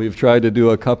on it. We've tried to do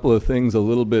a couple of things a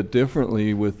little bit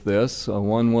differently with this.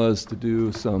 One was to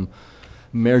do some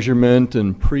measurement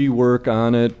and pre-work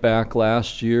on it back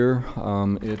last year.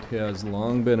 It has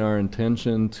long been our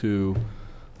intention to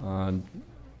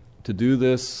do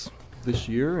this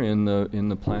year in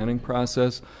the planning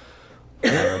process.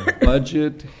 Our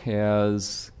budget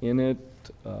has in it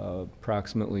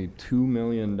approximately $2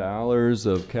 million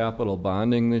of capital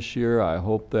bonding this year. I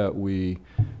hope that we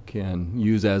can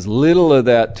use as little of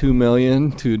that $2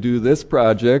 million to do this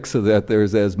project so that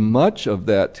there's as much of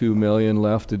that $2 million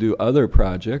left to do other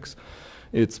projects.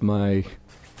 It's my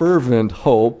fervent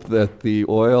hope that the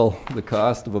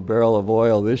cost of a barrel of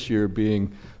oil this year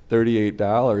being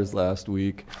 $38 last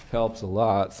week helps a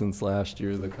lot, since last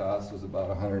year the cost was about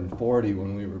 $140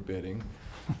 when we were bidding.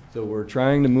 So we're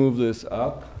trying to move this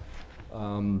up,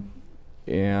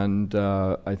 and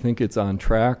I think it's on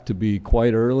track to be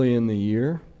quite early in the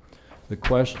year. The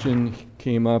question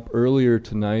came up earlier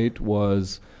tonight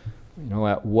was,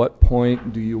 at what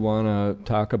point do you want to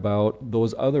talk about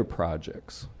those other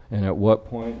projects? And at what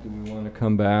point do we want to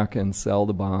come back and sell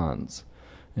the bonds?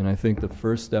 And I think the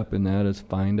first step in that is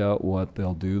find out what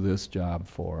they'll do this job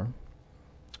for.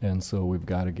 And so we've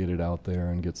got to get it out there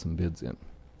and get some bids in.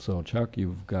 So Chuck,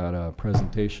 you've got a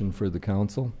presentation for the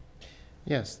council?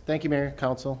 Yes, thank you, Mayor,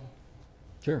 Council.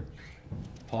 Sure.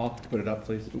 Paul, put it up,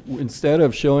 please. Instead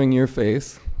of showing your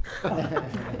face,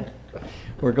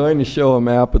 we're going to show a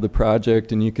map of the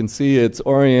project, and you can see it's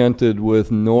oriented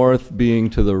with north being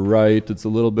to the right. It's a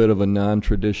little bit of a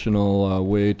non-traditional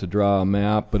way to draw a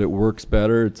map, but it works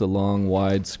better. It's a long,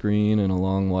 wide screen and a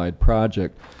long, wide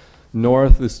project.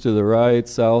 North is to the right,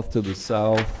 south to the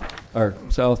south, or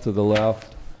south to the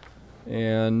left,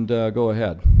 and go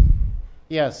ahead.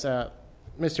 Yes,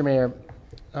 Mr. Mayor,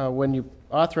 when you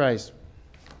authorized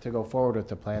to go forward with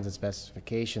the plans and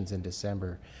specifications in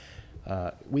December,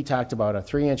 we talked about a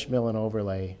 3-inch mill and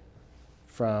overlay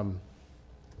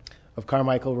of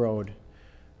Carmichael Road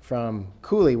from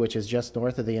Cooley, which is just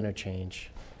north of the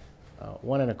interchange,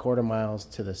 1.25 miles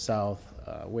to the south,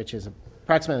 which is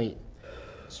approximately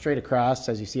straight across,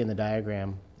 as you see in the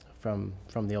diagram, from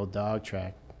the old dog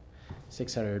track,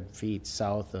 600 feet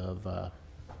south of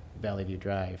Valley View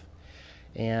Drive.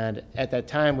 And at that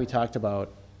time, we talked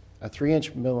about a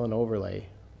 3-inch mill and overlay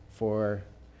for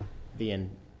the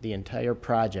entire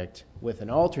project, with an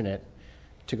alternate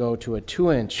to go to a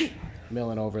 2-inch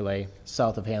mill and overlay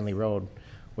south of Hanley Road,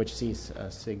 which sees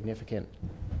a significant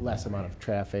less amount of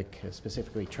traffic,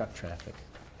 specifically truck traffic.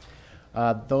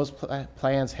 Those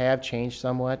plans have changed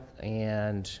somewhat,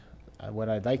 and what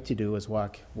I'd like to do is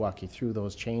walk you through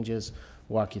those changes,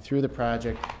 walk you through the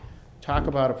project, talk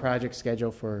about a project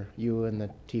schedule for you and the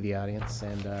TV audience,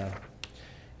 and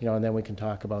and then we can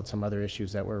talk about some other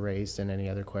issues that were raised and any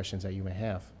other questions that you may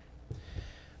have.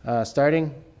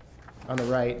 Starting on the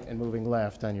right and moving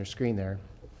left on your screen there,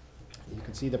 you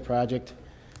can see the project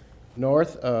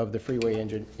north of the freeway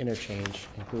interchange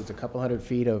includes a couple hundred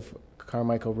feet of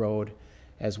Carmichael Road,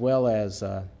 as well as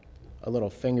a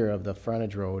little finger of the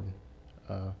frontage road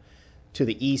to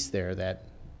the east there that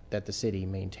the city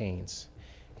maintains.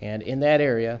 And in that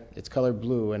area, it's colored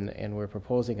blue, and we're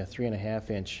proposing a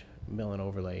 3.5-inch mill and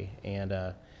overlay and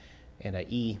a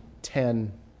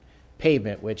E10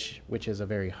 pavement, which is a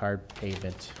very hard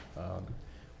pavement,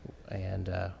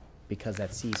 because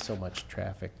that sees so much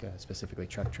traffic, specifically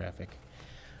truck traffic.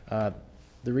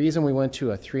 The reason we went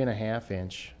to a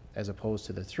 3.5-inch as opposed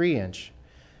to the 3-inch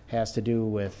has to do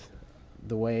with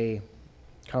the way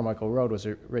Carmichael Road was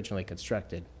originally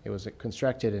constructed. It was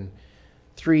constructed in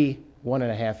 3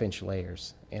 1.5-inch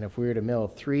layers, and if we were to mill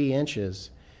 3 inches,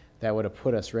 that would have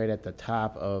put us right at the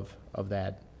top of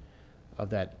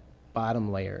that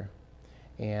bottom layer.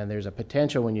 And there's a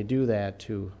potential when you do that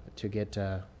to get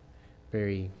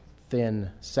very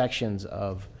thin sections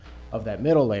of that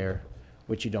middle layer,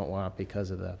 which you don't want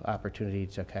because of the opportunity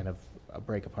to kind of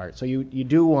break apart. So you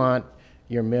do want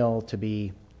your mill to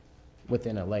be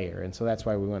within a layer, and so that's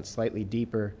why we went slightly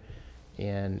deeper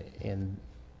in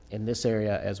this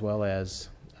area, as well as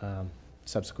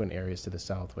subsequent areas to the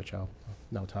south, which I'll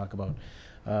now talk about.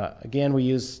 Again, we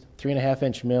use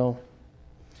 3.5-inch mill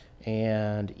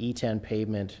and E10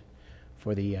 pavement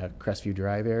for the Crestview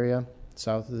Drive area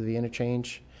south of the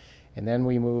interchange, and then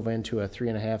we move into a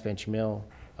 3.5-inch mill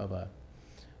of a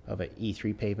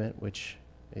E3 pavement, which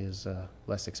is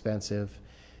less expensive,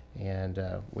 and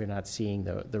we're not seeing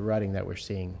the rutting that we're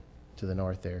seeing to the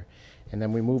north there. And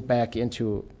then we move back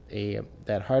into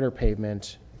that harder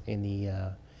pavement in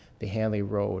the Hanley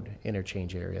Road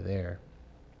interchange area there.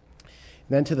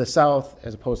 And then to the south,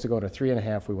 as opposed to going to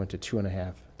 3.5, we went to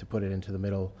 2.5 to put it into the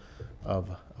middle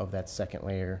of that second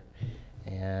layer.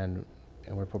 And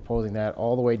we're proposing that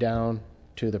all the way down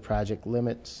to the project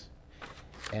limits.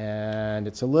 And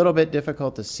it's a little bit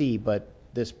difficult to see, but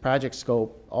this project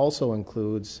scope also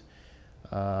includes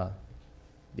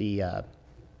the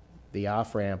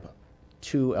off-ramp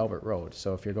to Albert Road.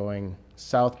 So if you're going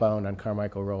southbound on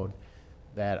Carmichael Road,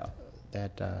 that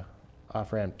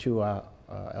off-ramp to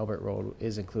Albert Road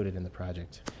is included in the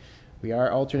project. We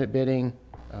are alternate bidding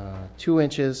 2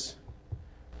 inches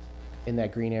in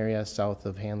that green area south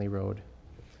of Hanley Road.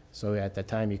 So at that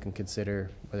time, you can consider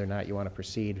whether or not you want to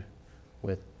proceed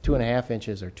with 2.5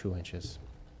 inches or 2 inches.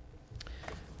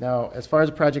 Now, as far as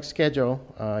the project schedule,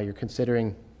 you're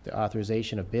considering the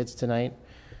authorization of bids tonight.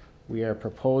 We are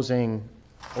proposing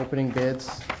opening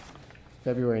bids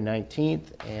February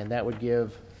 19th, and that would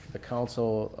give the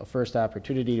council a first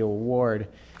opportunity to award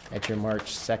at your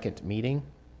March 2nd meeting.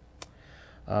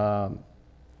 Again,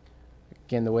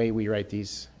 the way we write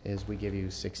these is we give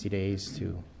you 60 days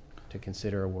to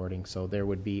consider awarding, so there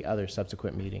would be other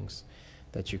subsequent meetings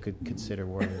that you could consider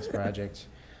awarding this project.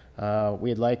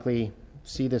 We'd likely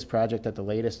see this project at the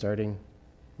latest starting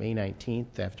May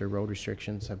 19th, after road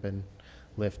restrictions have been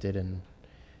lifted and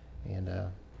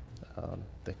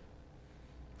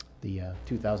the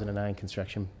 2009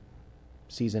 construction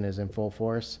season is in full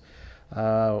force.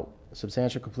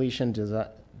 Substantial completion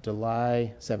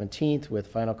July 17th, with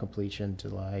final completion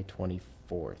July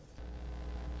 24th.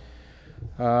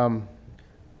 How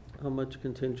much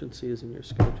contingency is in your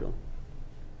schedule?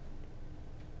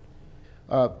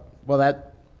 Well,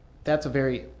 that's a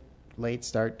very late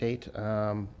start date,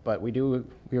 but we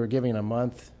were giving a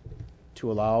month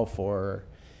to allow for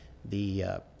the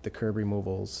curb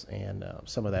removals and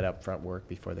some of that upfront work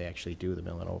before they actually do the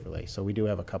mill and overlay. So we do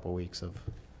have a couple weeks of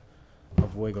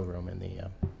wiggle room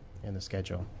in the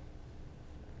schedule.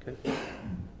 Okay.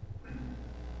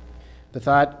 The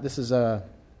thought,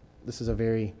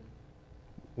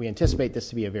 we anticipate this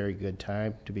to be a very good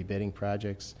time to be bidding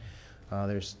projects.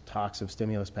 There's talks of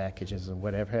stimulus packages and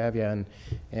whatever have you,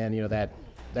 and you know that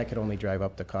could only drive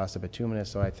up the cost of bituminous.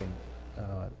 So I think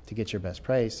to get your best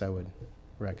price, I would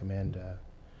recommend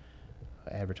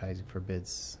advertising for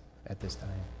bids at this time.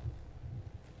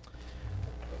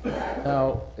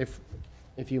 Now, if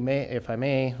I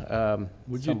may,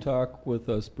 Would you talk with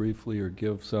us briefly or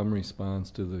give some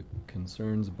response to the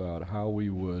concerns about how we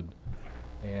would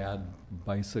add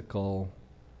bicycle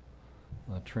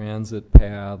transit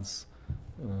paths?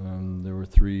 There were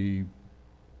 3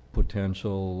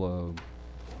 potential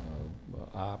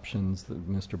options that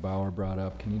Mr. Bauer brought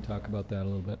up. Can you talk about that a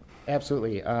little bit?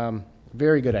 Absolutely.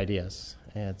 Very good ideas.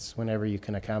 It's whenever you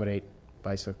can accommodate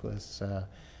bicyclists,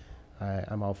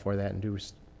 I'm all for that and do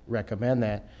recommend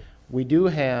that. We do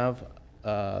have,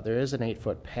 there is an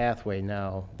 8-foot pathway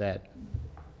now that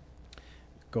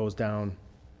goes down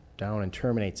and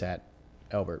terminates at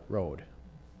Albert Road.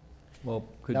 Well,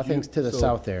 could Nothing's you, to the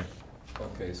south there.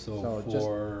 Okay,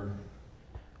 So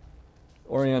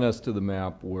orient us to the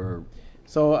map where.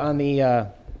 So on the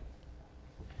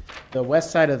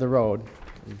west side of the road,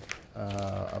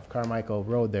 of Carmichael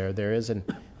Road there's an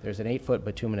 8-foot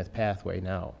bituminous pathway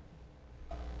now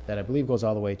that I believe goes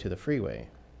all the way to the freeway,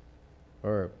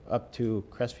 or up to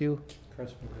Crestview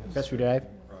Drive.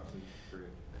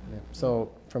 Yeah.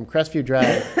 So from Crestview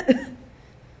Drive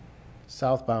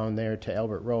southbound there to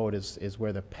Albert Road is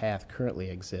where the path currently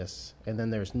exists, and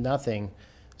then there's nothing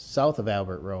south of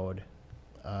Albert Road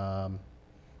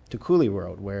to Cooley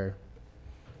Road, where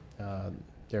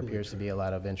there appears to be a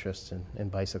lot of interest in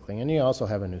bicycling. And you also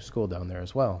have a new school down there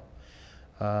as well.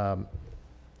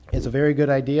 It's a very good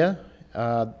idea.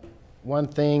 One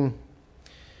thing,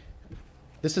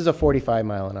 this is a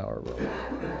 45-mile-an-hour road.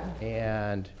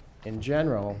 And in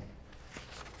general,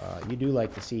 you do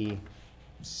like to see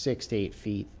 6 to 8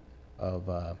 feet of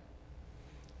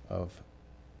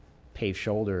paved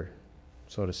shoulder,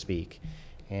 so to speak.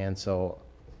 And so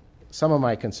some of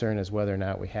my concern is whether or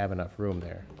not we have enough room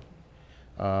there.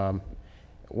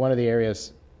 One of the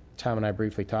areas, Tom and I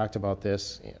briefly talked about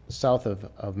this, south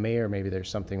of Mayor, maybe there's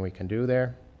something we can do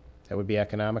there that would be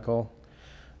economical.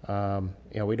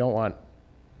 We don't want,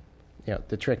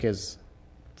 the trick is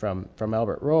from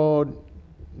Albert Road,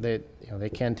 they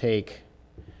can take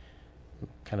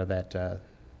kind of that,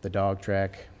 the dog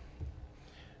track,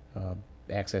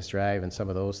 access drive and some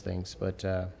of those things, but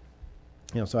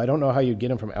so I don't know how you get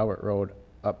them from Albert Road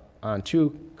up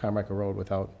onto Carmichael Road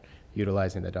without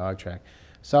utilizing the dog track.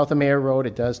 South of Mayor Road,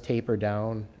 it does taper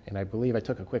down, and I believe I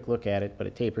took a quick look at it, but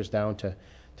it tapers down to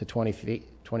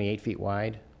 28 feet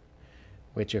wide,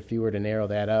 which if you were to narrow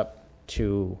that up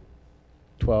to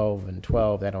 12 and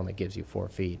 12, that only gives you 4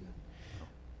 feet.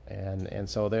 And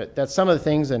so that's some of the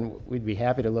things, and we'd be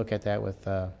happy to look at that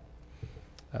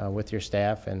with your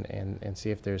staff and see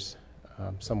if there's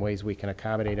some ways we can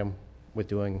accommodate them with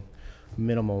doing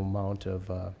minimal amount of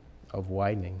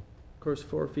widening. Of course,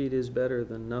 4 feet is better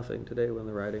than nothing today when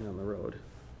they're riding on the road.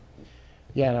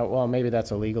 Yeah, no, well, maybe that's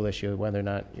a legal issue, whether or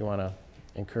not you want to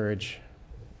encourage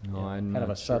I'm kind of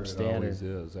not a sure it substandard. always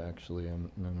is, actually. I'm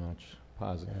not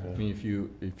positive. Yeah. I mean,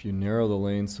 if you narrow the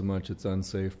lane so much it's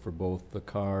unsafe for both the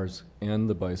cars and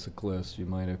the bicyclists, you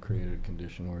might have created a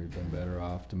condition where you've been better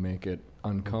off to make it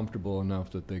uncomfortable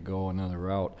enough that they go another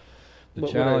route. The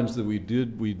challenge that we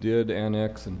did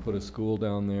annex and put a school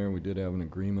down there. We did have an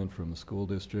agreement from the school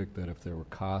district that if there were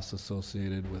costs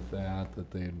associated with that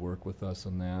they'd work with us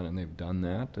on that, and they've done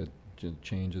that. The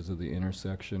changes of the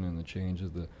intersection and the change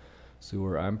of the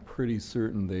sewer. I'm pretty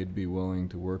certain they'd be willing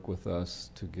to work with us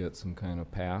to get some kind of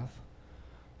path,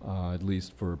 at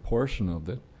least for a portion of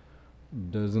it.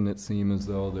 Doesn't it seem as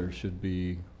though there should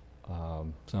be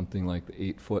something like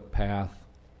the 8-foot path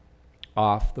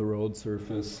off the road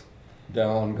surface,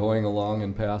 down, going along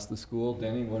and past the school?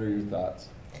 Denny, what are your thoughts?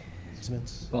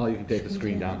 Well, you can take the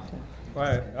screen down.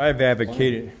 Well, I've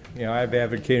advocated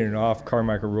an off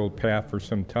Carmichael Road path for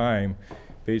some time.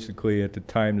 Basically, at the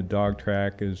time the dog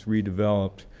track is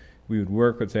redeveloped, we would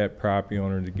work with that property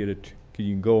owner to get it.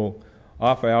 You can go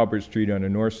off of Albert Street on the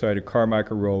north side of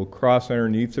Carmichael Road, cross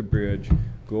underneath the bridge,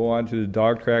 go onto the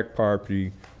dog track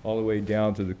property, all the way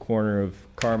down to the corner of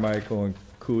Carmichael and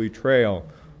Cooley Trail.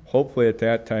 Hopefully, at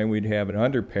that time, we'd have an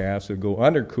underpass that would go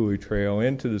under Cooley Trail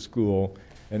into the school,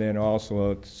 and then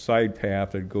also a side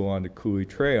path that would go onto Cooley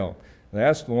Trail.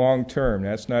 That's long term.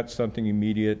 That's not something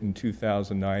immediate in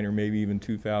 2009 or maybe even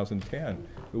 2010.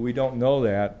 But we don't know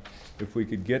that. If we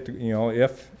could get to,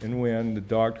 if and when the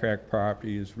dog track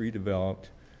property is redeveloped,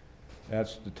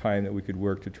 that's the time that we could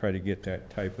work to try to get that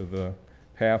type of a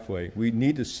pathway. We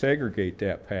need to segregate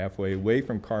that pathway away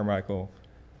from Carmichael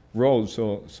Road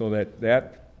so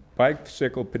that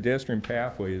bicycle pedestrian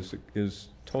pathway is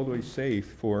totally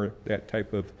safe for that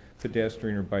type of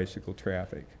pedestrian or bicycle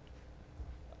traffic.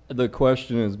 The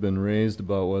question has been raised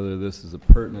about whether this is a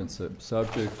pertinent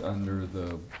subject under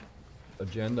the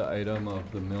agenda item of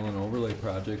the mill and overlay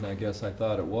project, and I guess I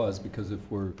thought it was, because if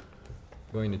we're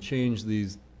going to change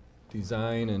these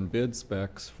design and bid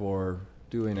specs for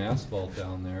doing asphalt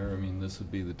down there, I mean, this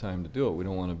would be the time to do it. We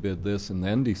don't want to bid this and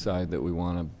then decide that we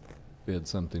want to bid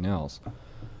something else.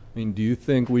 I mean, do you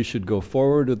think we should go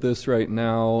forward with this right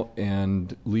now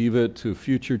and leave it to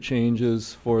future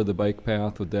changes for the bike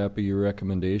path? Would that be your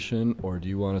recommendation? Or do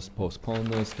you want us to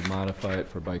postpone this to modify it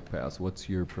for bike paths? What's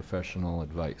your professional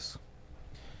advice?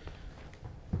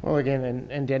 Well, again,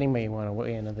 and Denny may want to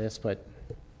weigh into this, but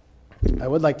I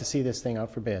would like to see this thing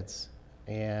out for bids.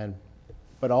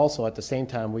 But also at the same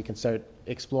time, we can start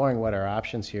exploring what our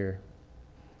options here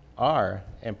are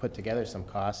and put together some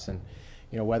costs and,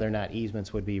 you know, whether or not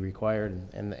easements would be required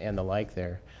and the like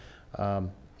there. You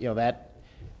know, that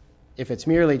if it's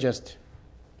merely just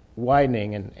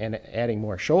widening and adding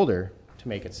more shoulder to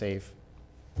make it safe,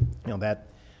 you know, that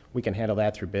we can handle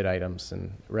that through bid items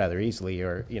and rather easily,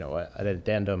 or, you know, an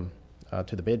addendum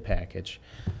to the bid package.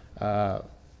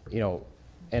 You know,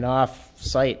 an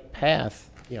off-site path,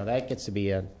 you know, that gets to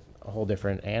be a whole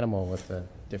different animal with a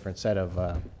different set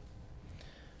of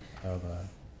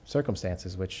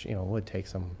circumstances, which, you know, would take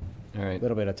some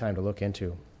little bit of time to look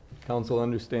into. Council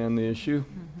understand the issue?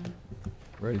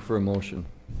 Ready for a motion?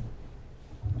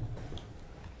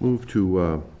 Move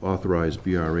to authorize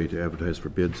BRA to advertise for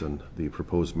bids on the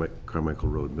proposed Carmichael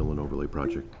Road Mill and Overlay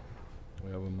project.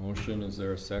 We have a motion. Is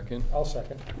there a second? I'll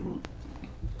second.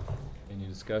 Any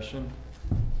discussion?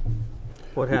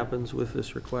 What happens with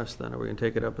this request then? Are we going to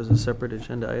take it up as a separate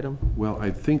agenda item? Well,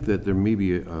 I think that there may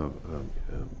be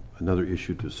another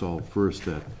issue to solve first,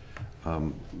 that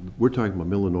we're talking about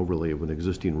mill and overlay of an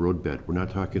existing road bed. We're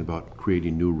not talking about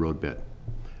creating new road bed,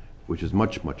 which is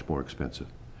much, much more expensive.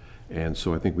 And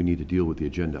so I think we need to deal with the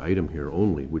agenda item here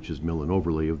only, which is mill and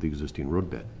overlay of the existing road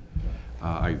bed.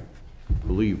 I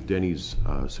believe Denny's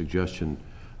suggestion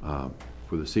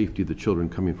for the safety of the children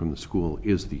coming from the school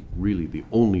is really the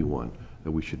only one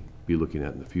that we should be looking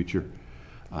at in the future.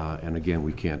 And again,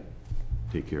 we can't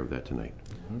take care of that tonight.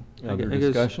 Other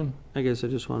discussion? I guess I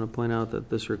just want to point out that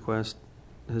this request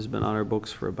has been on our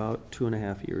books for about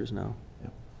 2.5 years now.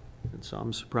 Yep. And so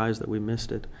I'm surprised that we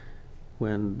missed it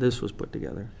when this was put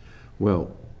together.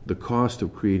 Well, the cost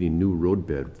of creating new road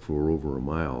bed for over a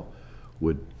mile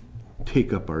would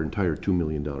take up our entire $2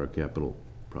 million capital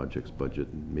projects budget,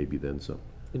 and maybe then some.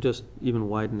 And just even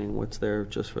widening what's there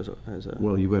just as a...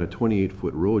 Well, you've got a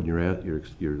 28-foot road, and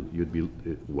you'd be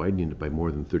widening it by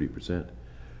more than 30%.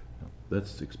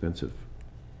 That's expensive.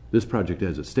 This project,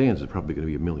 as it stands, is probably going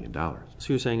to be $1 million. So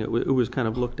you're saying it was kind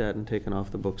of looked at and taken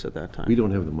off the books at that time? We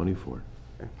don't have the money for it.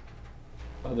 Okay.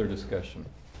 Other discussion?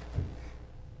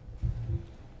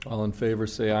 All in favor,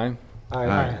 say aye.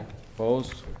 Aye.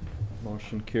 Opposed?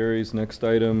 Motion carries. Next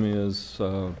item is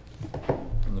from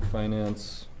the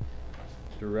Finance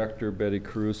Director, Betty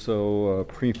Caruso,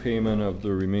 prepayment of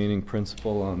the remaining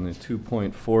principal on the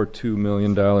 $2.42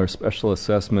 million Special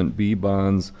Assessment B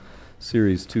Bonds,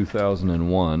 Series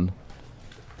 2001.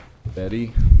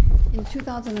 Betty? In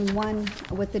 2001,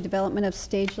 with the development of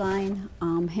Stage Line,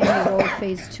 Henry Road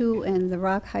Phase 2, and the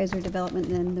Rockheiser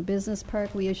development in the business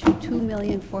park, we issued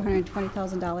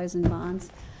 $2,420,000 in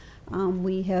bonds.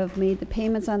 We have made the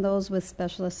payments on those with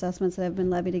special assessments that have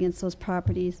been levied against those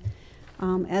properties.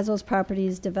 As those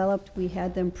properties developed, we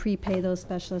had them prepay those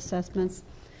special assessments.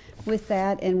 With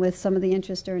that, and with some of the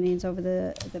interest earnings over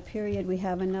the period, we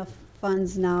have enough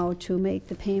funds now to make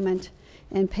the payment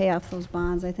and pay off those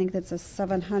bonds. I think that's a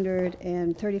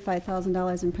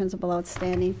 $735,000 in principal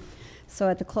outstanding. So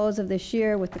at the close of this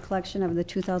year, with the collection of the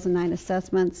 2009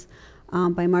 assessments,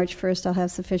 by March 1st, I'll have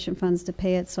sufficient funds to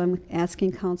pay it. So I'm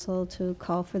asking council to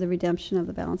call for the redemption of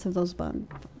the balance of those bonds.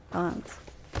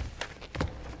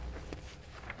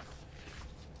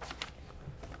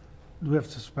 Do we have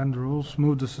to suspend the rules?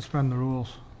 Move to suspend the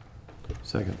rules.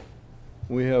 Second.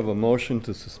 We have a motion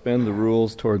to suspend the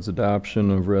rules towards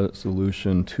adoption of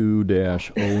Resolution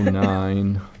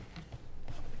 2-09.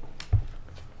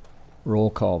 Roll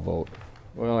call vote.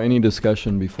 Well, any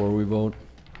discussion before we vote?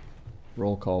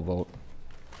 Roll call vote.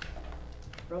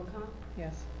 Roll call?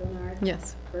 Yes. Bernard?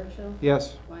 Yes. Burchell?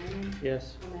 Yes. Wyman?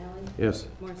 Yes. O'Malley? Yes.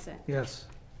 Morset? Yes.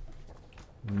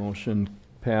 Motion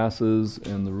passes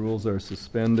and the rules are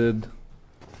suspended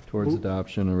towards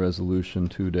adoption of Resolution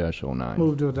 2-09.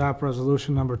 Move to adopt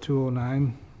resolution number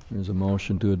 209. There's a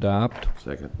motion to adopt.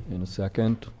 Second. In a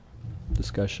second.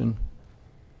 Discussion.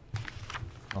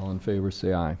 All in favor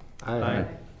say aye. Aye.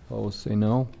 Opposed say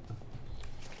no.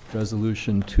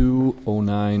 Resolution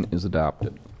 209 is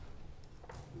adopted.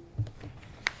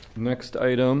 Next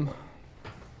item,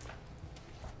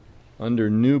 under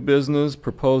new business,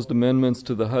 proposed amendments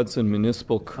to the Hudson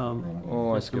Municipal. I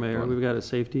Mr. skipped Mayor, one. we've got a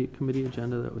safety committee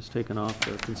agenda that was taken off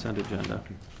the consent agenda.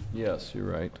 Yes, you're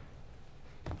right.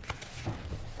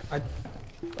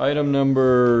 Item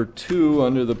number 2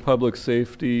 under the Public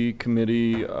Safety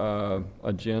Committee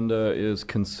agenda is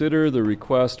consider the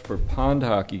request for pond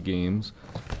hockey games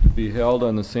to be held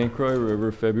on the St. Croix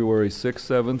River February 6th,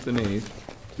 7th, and 8th,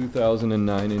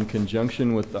 2009 in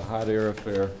conjunction with the Hot Air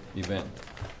Affair event.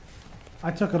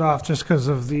 I took it off just because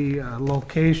of the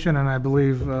location, and I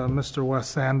believe Mr.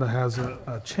 Wes Sanda has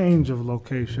a change of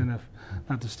location, if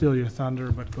not to steal your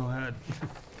thunder, but go ahead.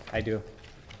 I do.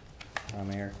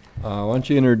 Mayor. Why don't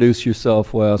you introduce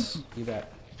yourself, Wes? You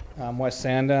bet. I'm Wes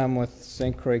Sanda. I'm with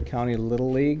St. Croix County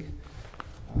Little League.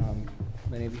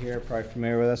 Many of you here are probably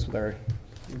familiar with us with our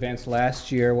events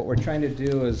last year. What we're trying to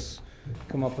do is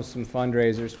come up with some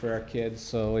fundraisers for our kids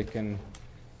so we can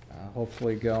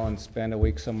hopefully go and spend a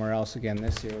week somewhere else again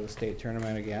this year with a state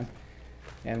tournament again.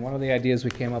 And one of the ideas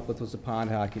we came up with was a pond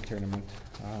hockey tournament.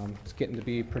 It's getting to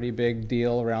be a pretty big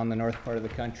deal around the north part of the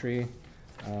country.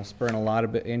 Spurring a lot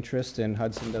of interest, and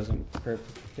Hudson doesn't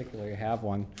particularly have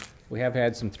one. We have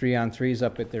had some 3-on-3s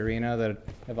up at the arena that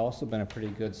have also been a pretty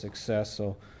good success,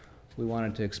 so we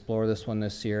wanted to explore this one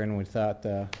this year, and we thought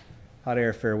the Hot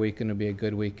Air Fair weekend would be a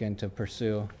good weekend to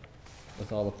pursue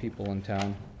with all the people in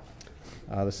town.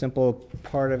 The simple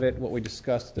part of it, what we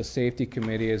discussed at the safety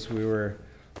committee, is we were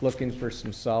looking for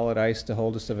some solid ice to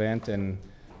hold this event, and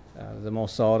the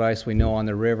most solid ice we know on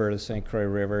the river, the St. Croix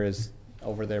River, is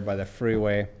over there by the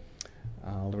freeway.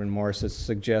 Alderman Morris has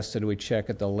suggested we check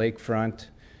at the lakefront,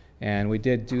 and we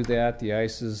did do that. The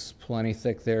ice is plenty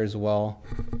thick there as well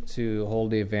to hold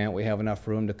the event. We have enough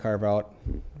room to carve out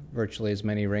virtually as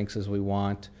many rinks as we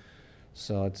want.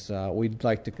 So it's we'd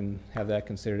like to have that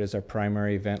considered as our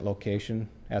primary event location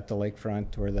at the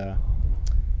lakefront where the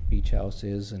beach house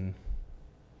is, and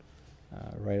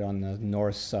right on the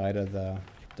north side of the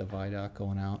viaduct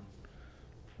going out.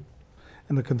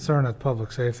 And the concern at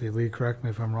public safety, Lee, correct me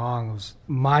if I'm wrong, was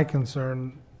my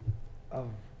concern of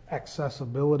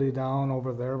accessibility down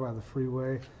over there by the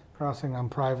freeway, crossing on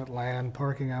private land,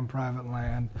 parking on private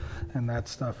land, and that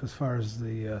stuff as far as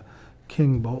the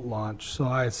King boat launch. So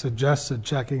I suggested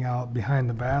checking out behind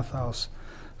the bathhouse,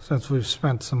 since we've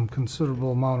spent some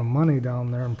considerable amount of money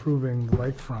down there improving the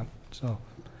lakefront. So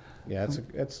yeah,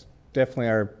 it's definitely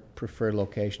our preferred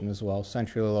location as well.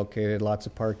 Centrally located, lots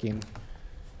of parking,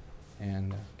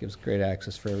 and gives great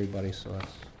access for everybody, so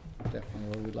that's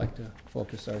definitely where we'd like to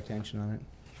focus our attention on it.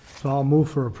 So I'll move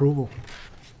for approval.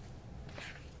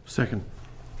 Second.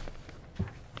 So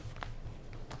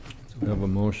we have a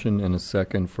motion and a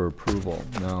second for approval.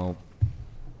 Now,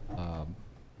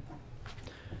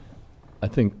 I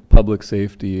think public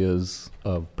safety is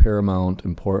of paramount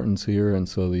importance here, and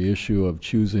so the issue of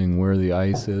choosing where the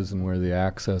ice is and where the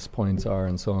access points are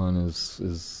and so on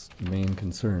is the main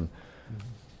concern.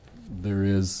 There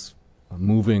is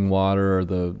moving water, or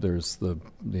there's the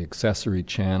accessory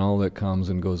channel that comes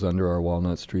and goes under our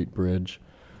Walnut Street Bridge,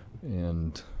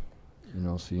 and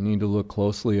so you need to look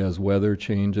closely as weather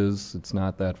changes. It's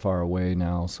not that far away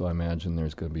now, so I imagine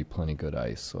there's going to be plenty good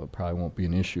ice, so it probably won't be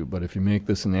an issue. But if you make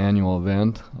this an annual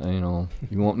event, you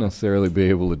won't necessarily be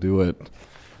able to do it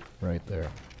right there.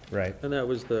 Right. And that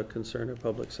was the concern of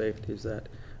public safety, is that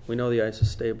we know the ice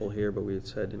is stable here, but we had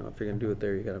said, if you're going to do it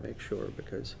there, you got to make sure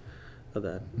because of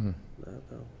that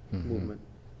movement.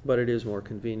 But it is more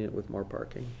convenient with more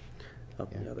parking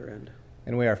up the other end.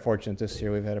 And we are fortunate this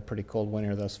year. We've had a pretty cold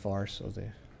winter thus far, so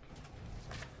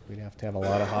we'd have to have a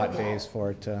lot of hot days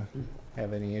for it to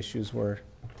have any issues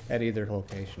at either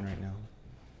location right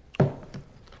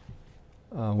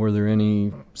now. Were there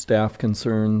any staff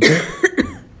concerns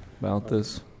about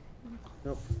this?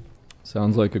 Nope.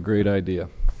 Sounds like a great idea.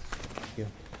 Thank you.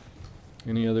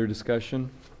 Any other discussion?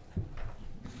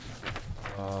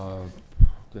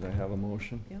 Did I have a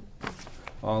motion? Yep.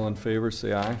 All in favor,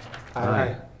 say aye.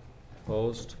 Aye.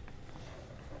 Opposed?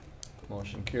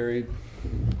 Motion carried.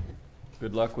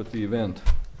 Good luck with the event.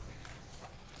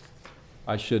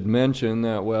 I should mention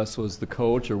that Wes was the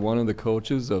coach, or one of the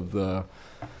coaches, of the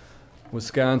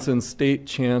Wisconsin State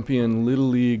Champion Little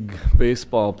League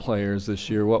baseball players this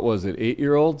year. What was it,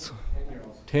 8-year-olds?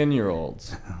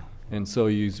 10-year-olds. And so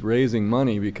he's raising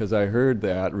money because I heard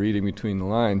that, reading between the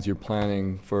lines, you're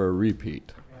planning for a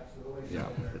repeat. Absolutely. Yeah,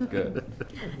 good.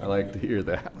 I like to hear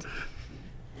that.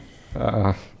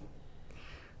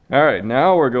 All right,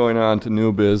 now we're going on to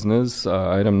new business.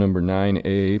 Item number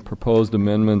 9A, proposed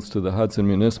amendments to the Hudson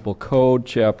Municipal Code,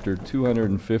 Chapter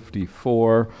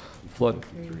 254,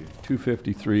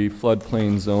 253,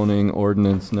 floodplain zoning,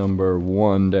 ordinance number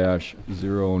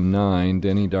 1-09.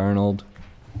 Denny Darnold.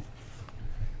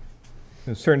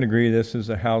 To a certain degree, this is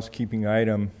a housekeeping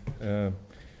item.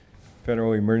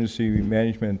 Federal Emergency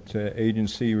Management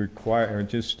Agency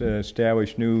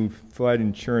established new flood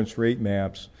insurance rate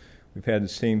maps. We've had the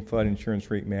same flood insurance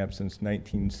rate map since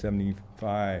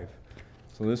 1975.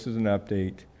 So this is an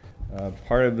update.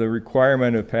 Part of the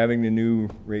requirement of having the new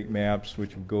rate maps,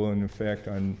 which will go into effect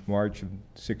on March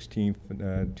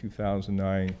 16th,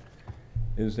 2009,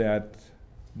 is that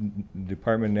the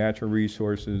Department of Natural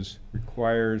Resources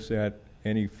requires that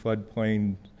any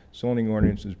floodplain zoning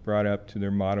ordinance is brought up to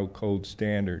their model code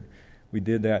standard. We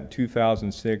did that in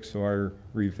 2006, so our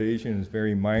revision is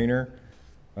very minor.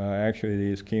 Actually, they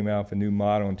just came out with a new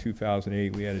model in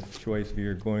 2008. We had a choice of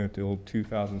either going with the old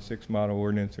 2006 model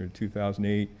ordinance or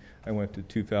 2008. I went to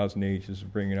 2008 just to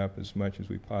bring it up as much as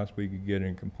we possibly could get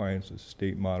in compliance with the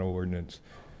state model ordinance.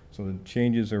 So the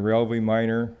changes are relatively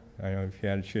minor. I know if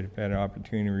you should have had an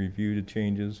opportunity to review the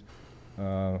changes.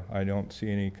 I don't see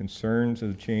any concerns of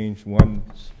the change. One,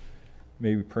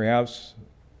 maybe perhaps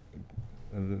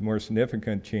the more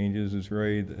significant changes is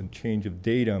really the change of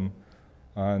datum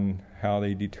on how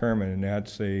they determine, and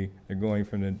that's they're going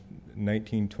from the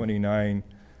 1929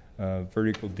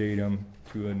 vertical datum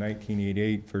to a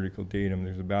 1988 vertical datum.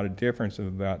 There's about a difference of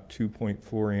about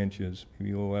 2.4 inches,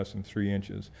 maybe a little less than 3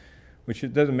 inches, which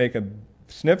it doesn't make a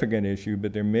significant issue,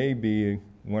 but there may be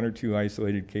one or two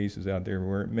isolated cases out there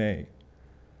where it may.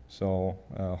 So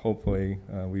hopefully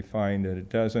we find that it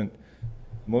doesn't.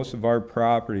 Most of our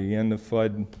property in the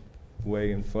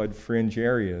floodway and flood fringe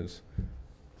areas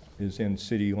is in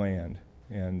city land,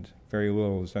 and very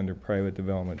little is under private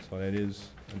development. So that is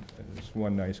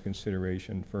one nice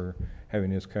consideration for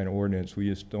having this kind of ordinance. We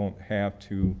just don't have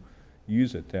to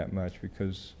use it that much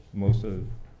because most of the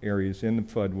areas in the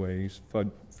floodways, flood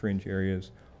fringe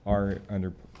areas, are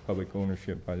under public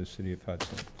ownership by the city of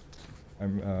Hudson.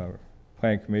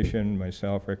 Planning Commission,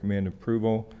 myself, recommend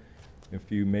approval.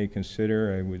 If you may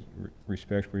consider, I would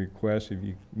respectfully request if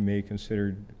you may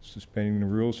consider suspending the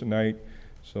rules tonight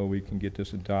so we can get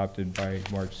this adopted by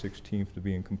March 16th to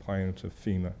be in compliance with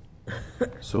FEMA.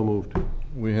 So moved.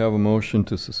 We have a motion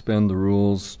to suspend the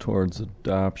rules towards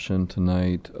adoption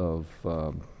tonight of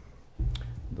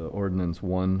the ordinance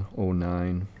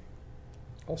 109.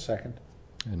 I'll second.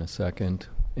 In a second.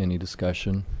 Any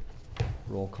discussion?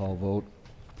 Roll call vote.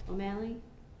 O'Malley?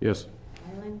 Yes.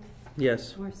 Island?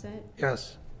 Yes. Morset?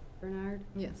 Yes. Bernard?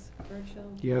 Yes.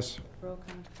 Burchell? Yes.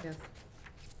 Brokaw? Yes.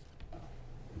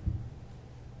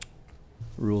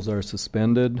 Rules are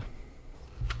suspended.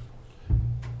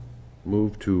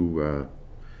 Move to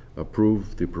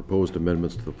approve the proposed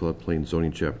amendments to the floodplain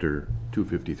zoning chapter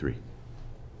 253.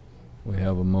 We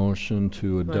have a motion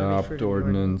to Wanna refer adopt to the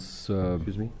ordinance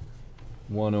Excuse me?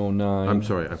 109. I'm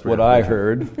sorry. That's what I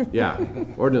heard. Yeah,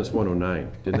 ordinance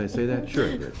 109. Didn't I say that? Sure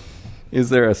I did. Is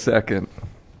there a second?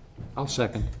 I'll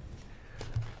second.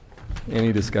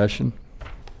 Any discussion?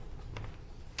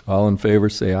 All in favor,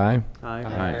 say aye. Aye.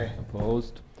 Aye.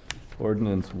 Opposed?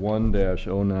 Ordinance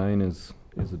 1-09 is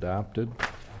adopted.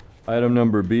 Item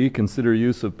number B, consider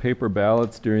use of paper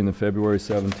ballots during the February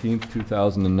 17th,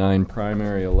 2009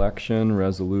 primary election,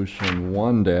 resolution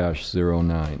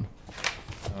 1-09.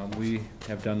 We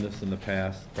have done this in the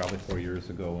past, probably 4 years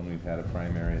ago, when we've had a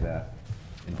primary that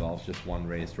involves just one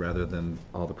race rather than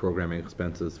all the programming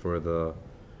expenses for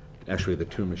actually the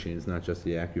two machines, not just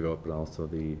the AccuVote, but also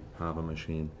the HAVA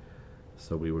machine.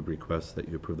 So we would request that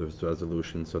you approve this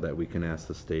resolution so that we can ask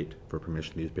the state for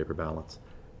permission to use paper ballots.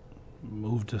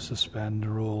 Move to suspend the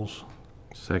rules.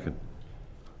 Second.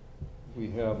 We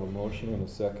have a motion and a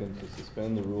second to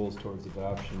suspend the rules towards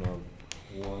adoption of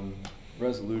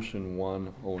resolution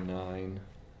 109.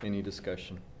 Any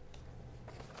discussion?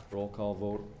 Roll call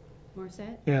vote.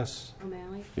 Morset? Yes.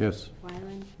 O'Malley? Yes.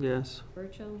 Wyland? Yes.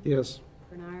 Burchell? Yes.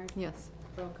 Bernard? Yes.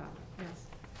 Brokaw? Yes.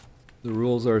 The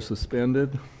rules are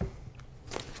suspended.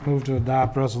 Move to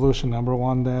adopt resolution number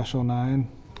 1-09.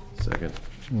 Second.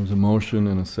 There's a motion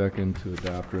and a second to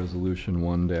adopt resolution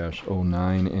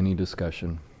 1-09. Any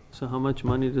discussion? So how much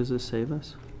money does this save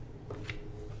us?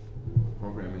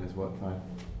 Programming is what, $500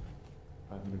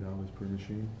 per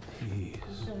machine? You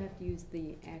still have to use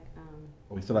the, Well,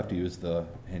 we still have to use the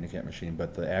handicap machine,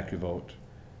 but the AccuVote,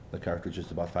 the cartridge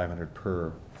is about $500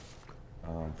 per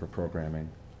for programming,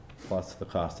 plus the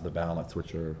cost of the ballots,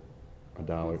 which are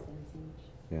 $1.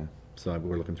 Yeah, so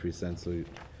we're looking 3 cents. So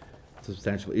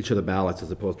substantially, each of the ballots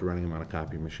as opposed to running them on a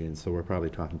copy machine, so we're probably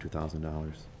talking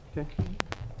 $2,000. Okay.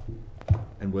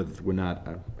 And we're not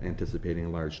anticipating a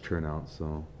large turnout,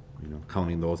 so,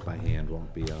 counting those by hand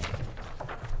won't be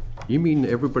You mean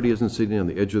everybody isn't sitting on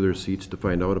the edge of their seats to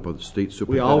find out about the state We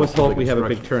superintendent? always of hope public we have a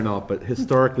big instruction? turnout, but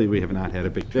historically, we have not had a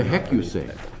big The turnout. heck you say?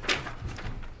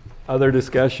 Other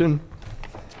discussion?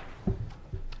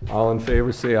 All in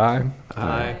favor, say aye.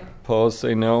 Aye. Opposed,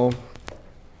 say no.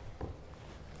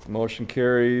 Motion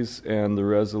carries, and the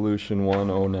resolution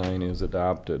 109 is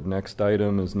adopted. Next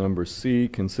item is number C,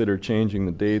 consider changing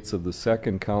the dates of the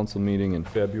second council meeting in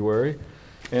February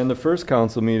and the first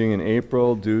council meeting in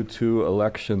April due to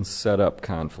election setup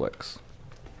conflicts.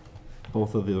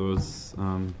 Both of those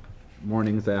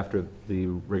mornings after the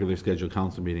regularly scheduled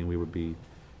council meeting, we would be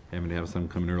having to have some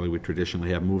come in early. We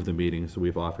traditionally have moved the meeting, so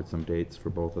we've offered some dates for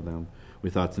both of them. We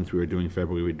thought since we were doing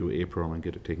February, we'd do April and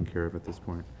get it taken care of at this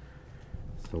point.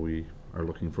 So we are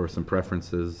looking for some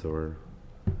preferences or...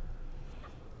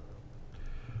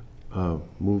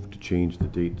 Move to change the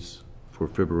dates for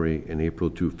February and April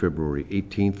to February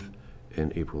 18th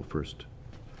and April 1st.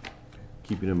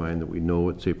 Keeping in mind that we know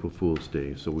it's April Fool's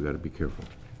Day, so we got to be careful.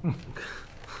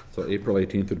 So April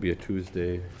 18th would be a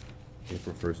Tuesday.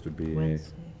 April 1st would be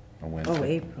Wednesday. a Wednesday. Oh,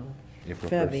 April.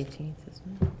 April Feb 1st. 18th,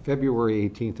 isn't it? February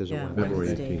 18th is a Yeah, Wednesday. February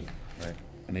Wednesday. 18th. Right.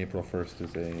 And April 1st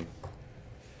is a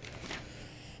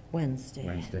Wednesday.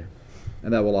 Wednesday.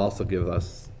 And that will also give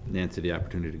us, Nancy, the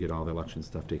opportunity to get all the election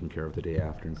stuff taken care of the day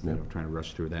after instead of trying to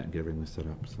rush through that and get everything set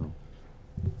up, so.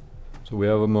 So we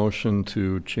have a motion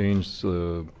to change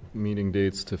the meeting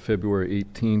dates to February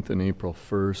 18th and April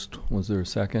 1st. Was there a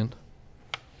second?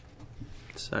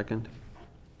 Second.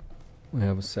 We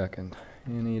have a second.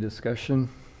 Any discussion?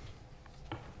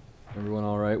 Everyone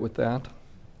all right with that?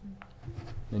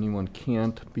 Anyone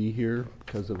can't be here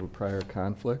because of a prior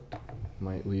conflict?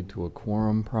 Might lead to a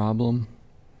quorum problem.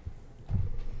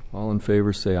 All in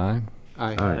favor, say aye.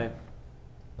 Aye.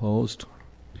 Opposed?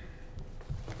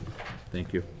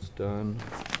 Thank you. It's done.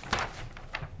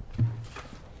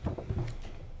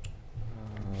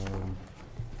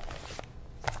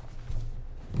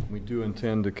 We do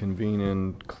intend to convene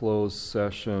in closed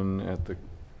session at the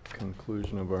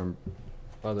conclusion of our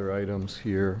other items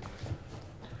here.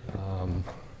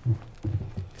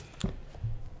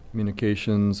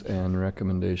 Communications and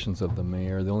recommendations of the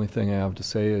mayor. The only thing I have to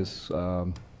say is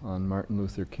on Martin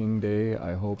Luther King Day,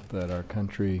 I hope that our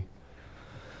country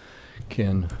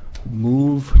can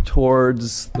move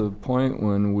towards the point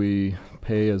when we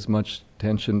pay as much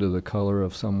attention to the color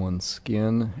of someone's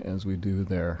skin as we do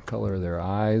their color of their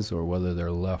eyes or whether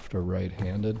they're left or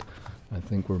right-handed. I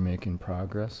think we're making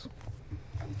progress,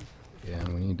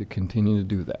 and we need to continue to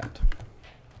do that.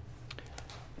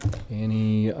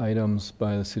 Any items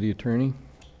by the city attorney?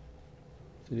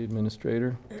 City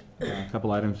administrator? A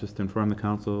couple items just to inform the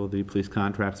council. The police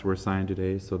contracts were signed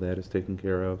today, so that is taken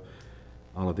care of.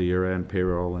 All of the year-end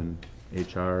payroll and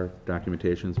HR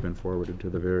documentation's been forwarded to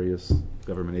the various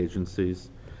government agencies.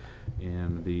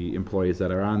 And the employees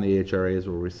that are on the HRAs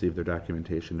will receive their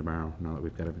documentation tomorrow, now that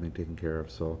we've got everything taken care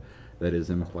of. So that is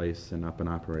in place and up and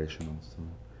operational. So.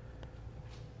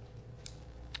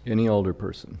 Any older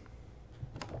person?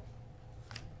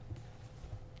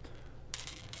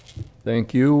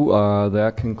 Thank you.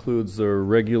 That concludes the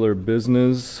regular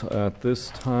business. At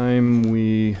this time,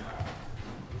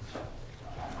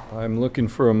 I'm looking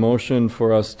for a motion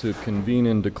for us to convene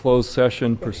into closed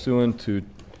session pursuant to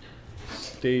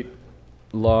State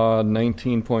Law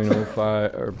 19.05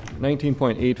 or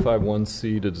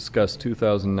 19.851C to discuss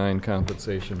 2009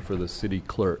 compensation for the city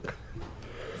clerk.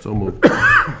 So moved.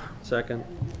 Second.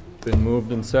 Been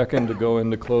moved and second to go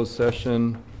into closed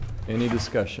session. Any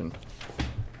discussion?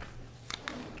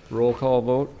 Roll call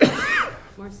vote.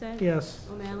 Morset? Yes.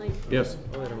 O'Malley? Yes.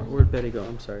 Oh, wait a minute. Where'd Betty go?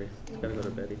 I'm sorry. Gotta go to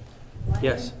Betty.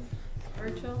 Yes.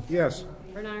 Burchell? Yes.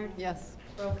 Bernard? Yes.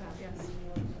 Brokaw? Yes.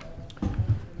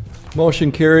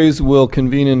 Motion carries. We'll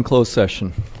convene in closed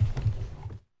session.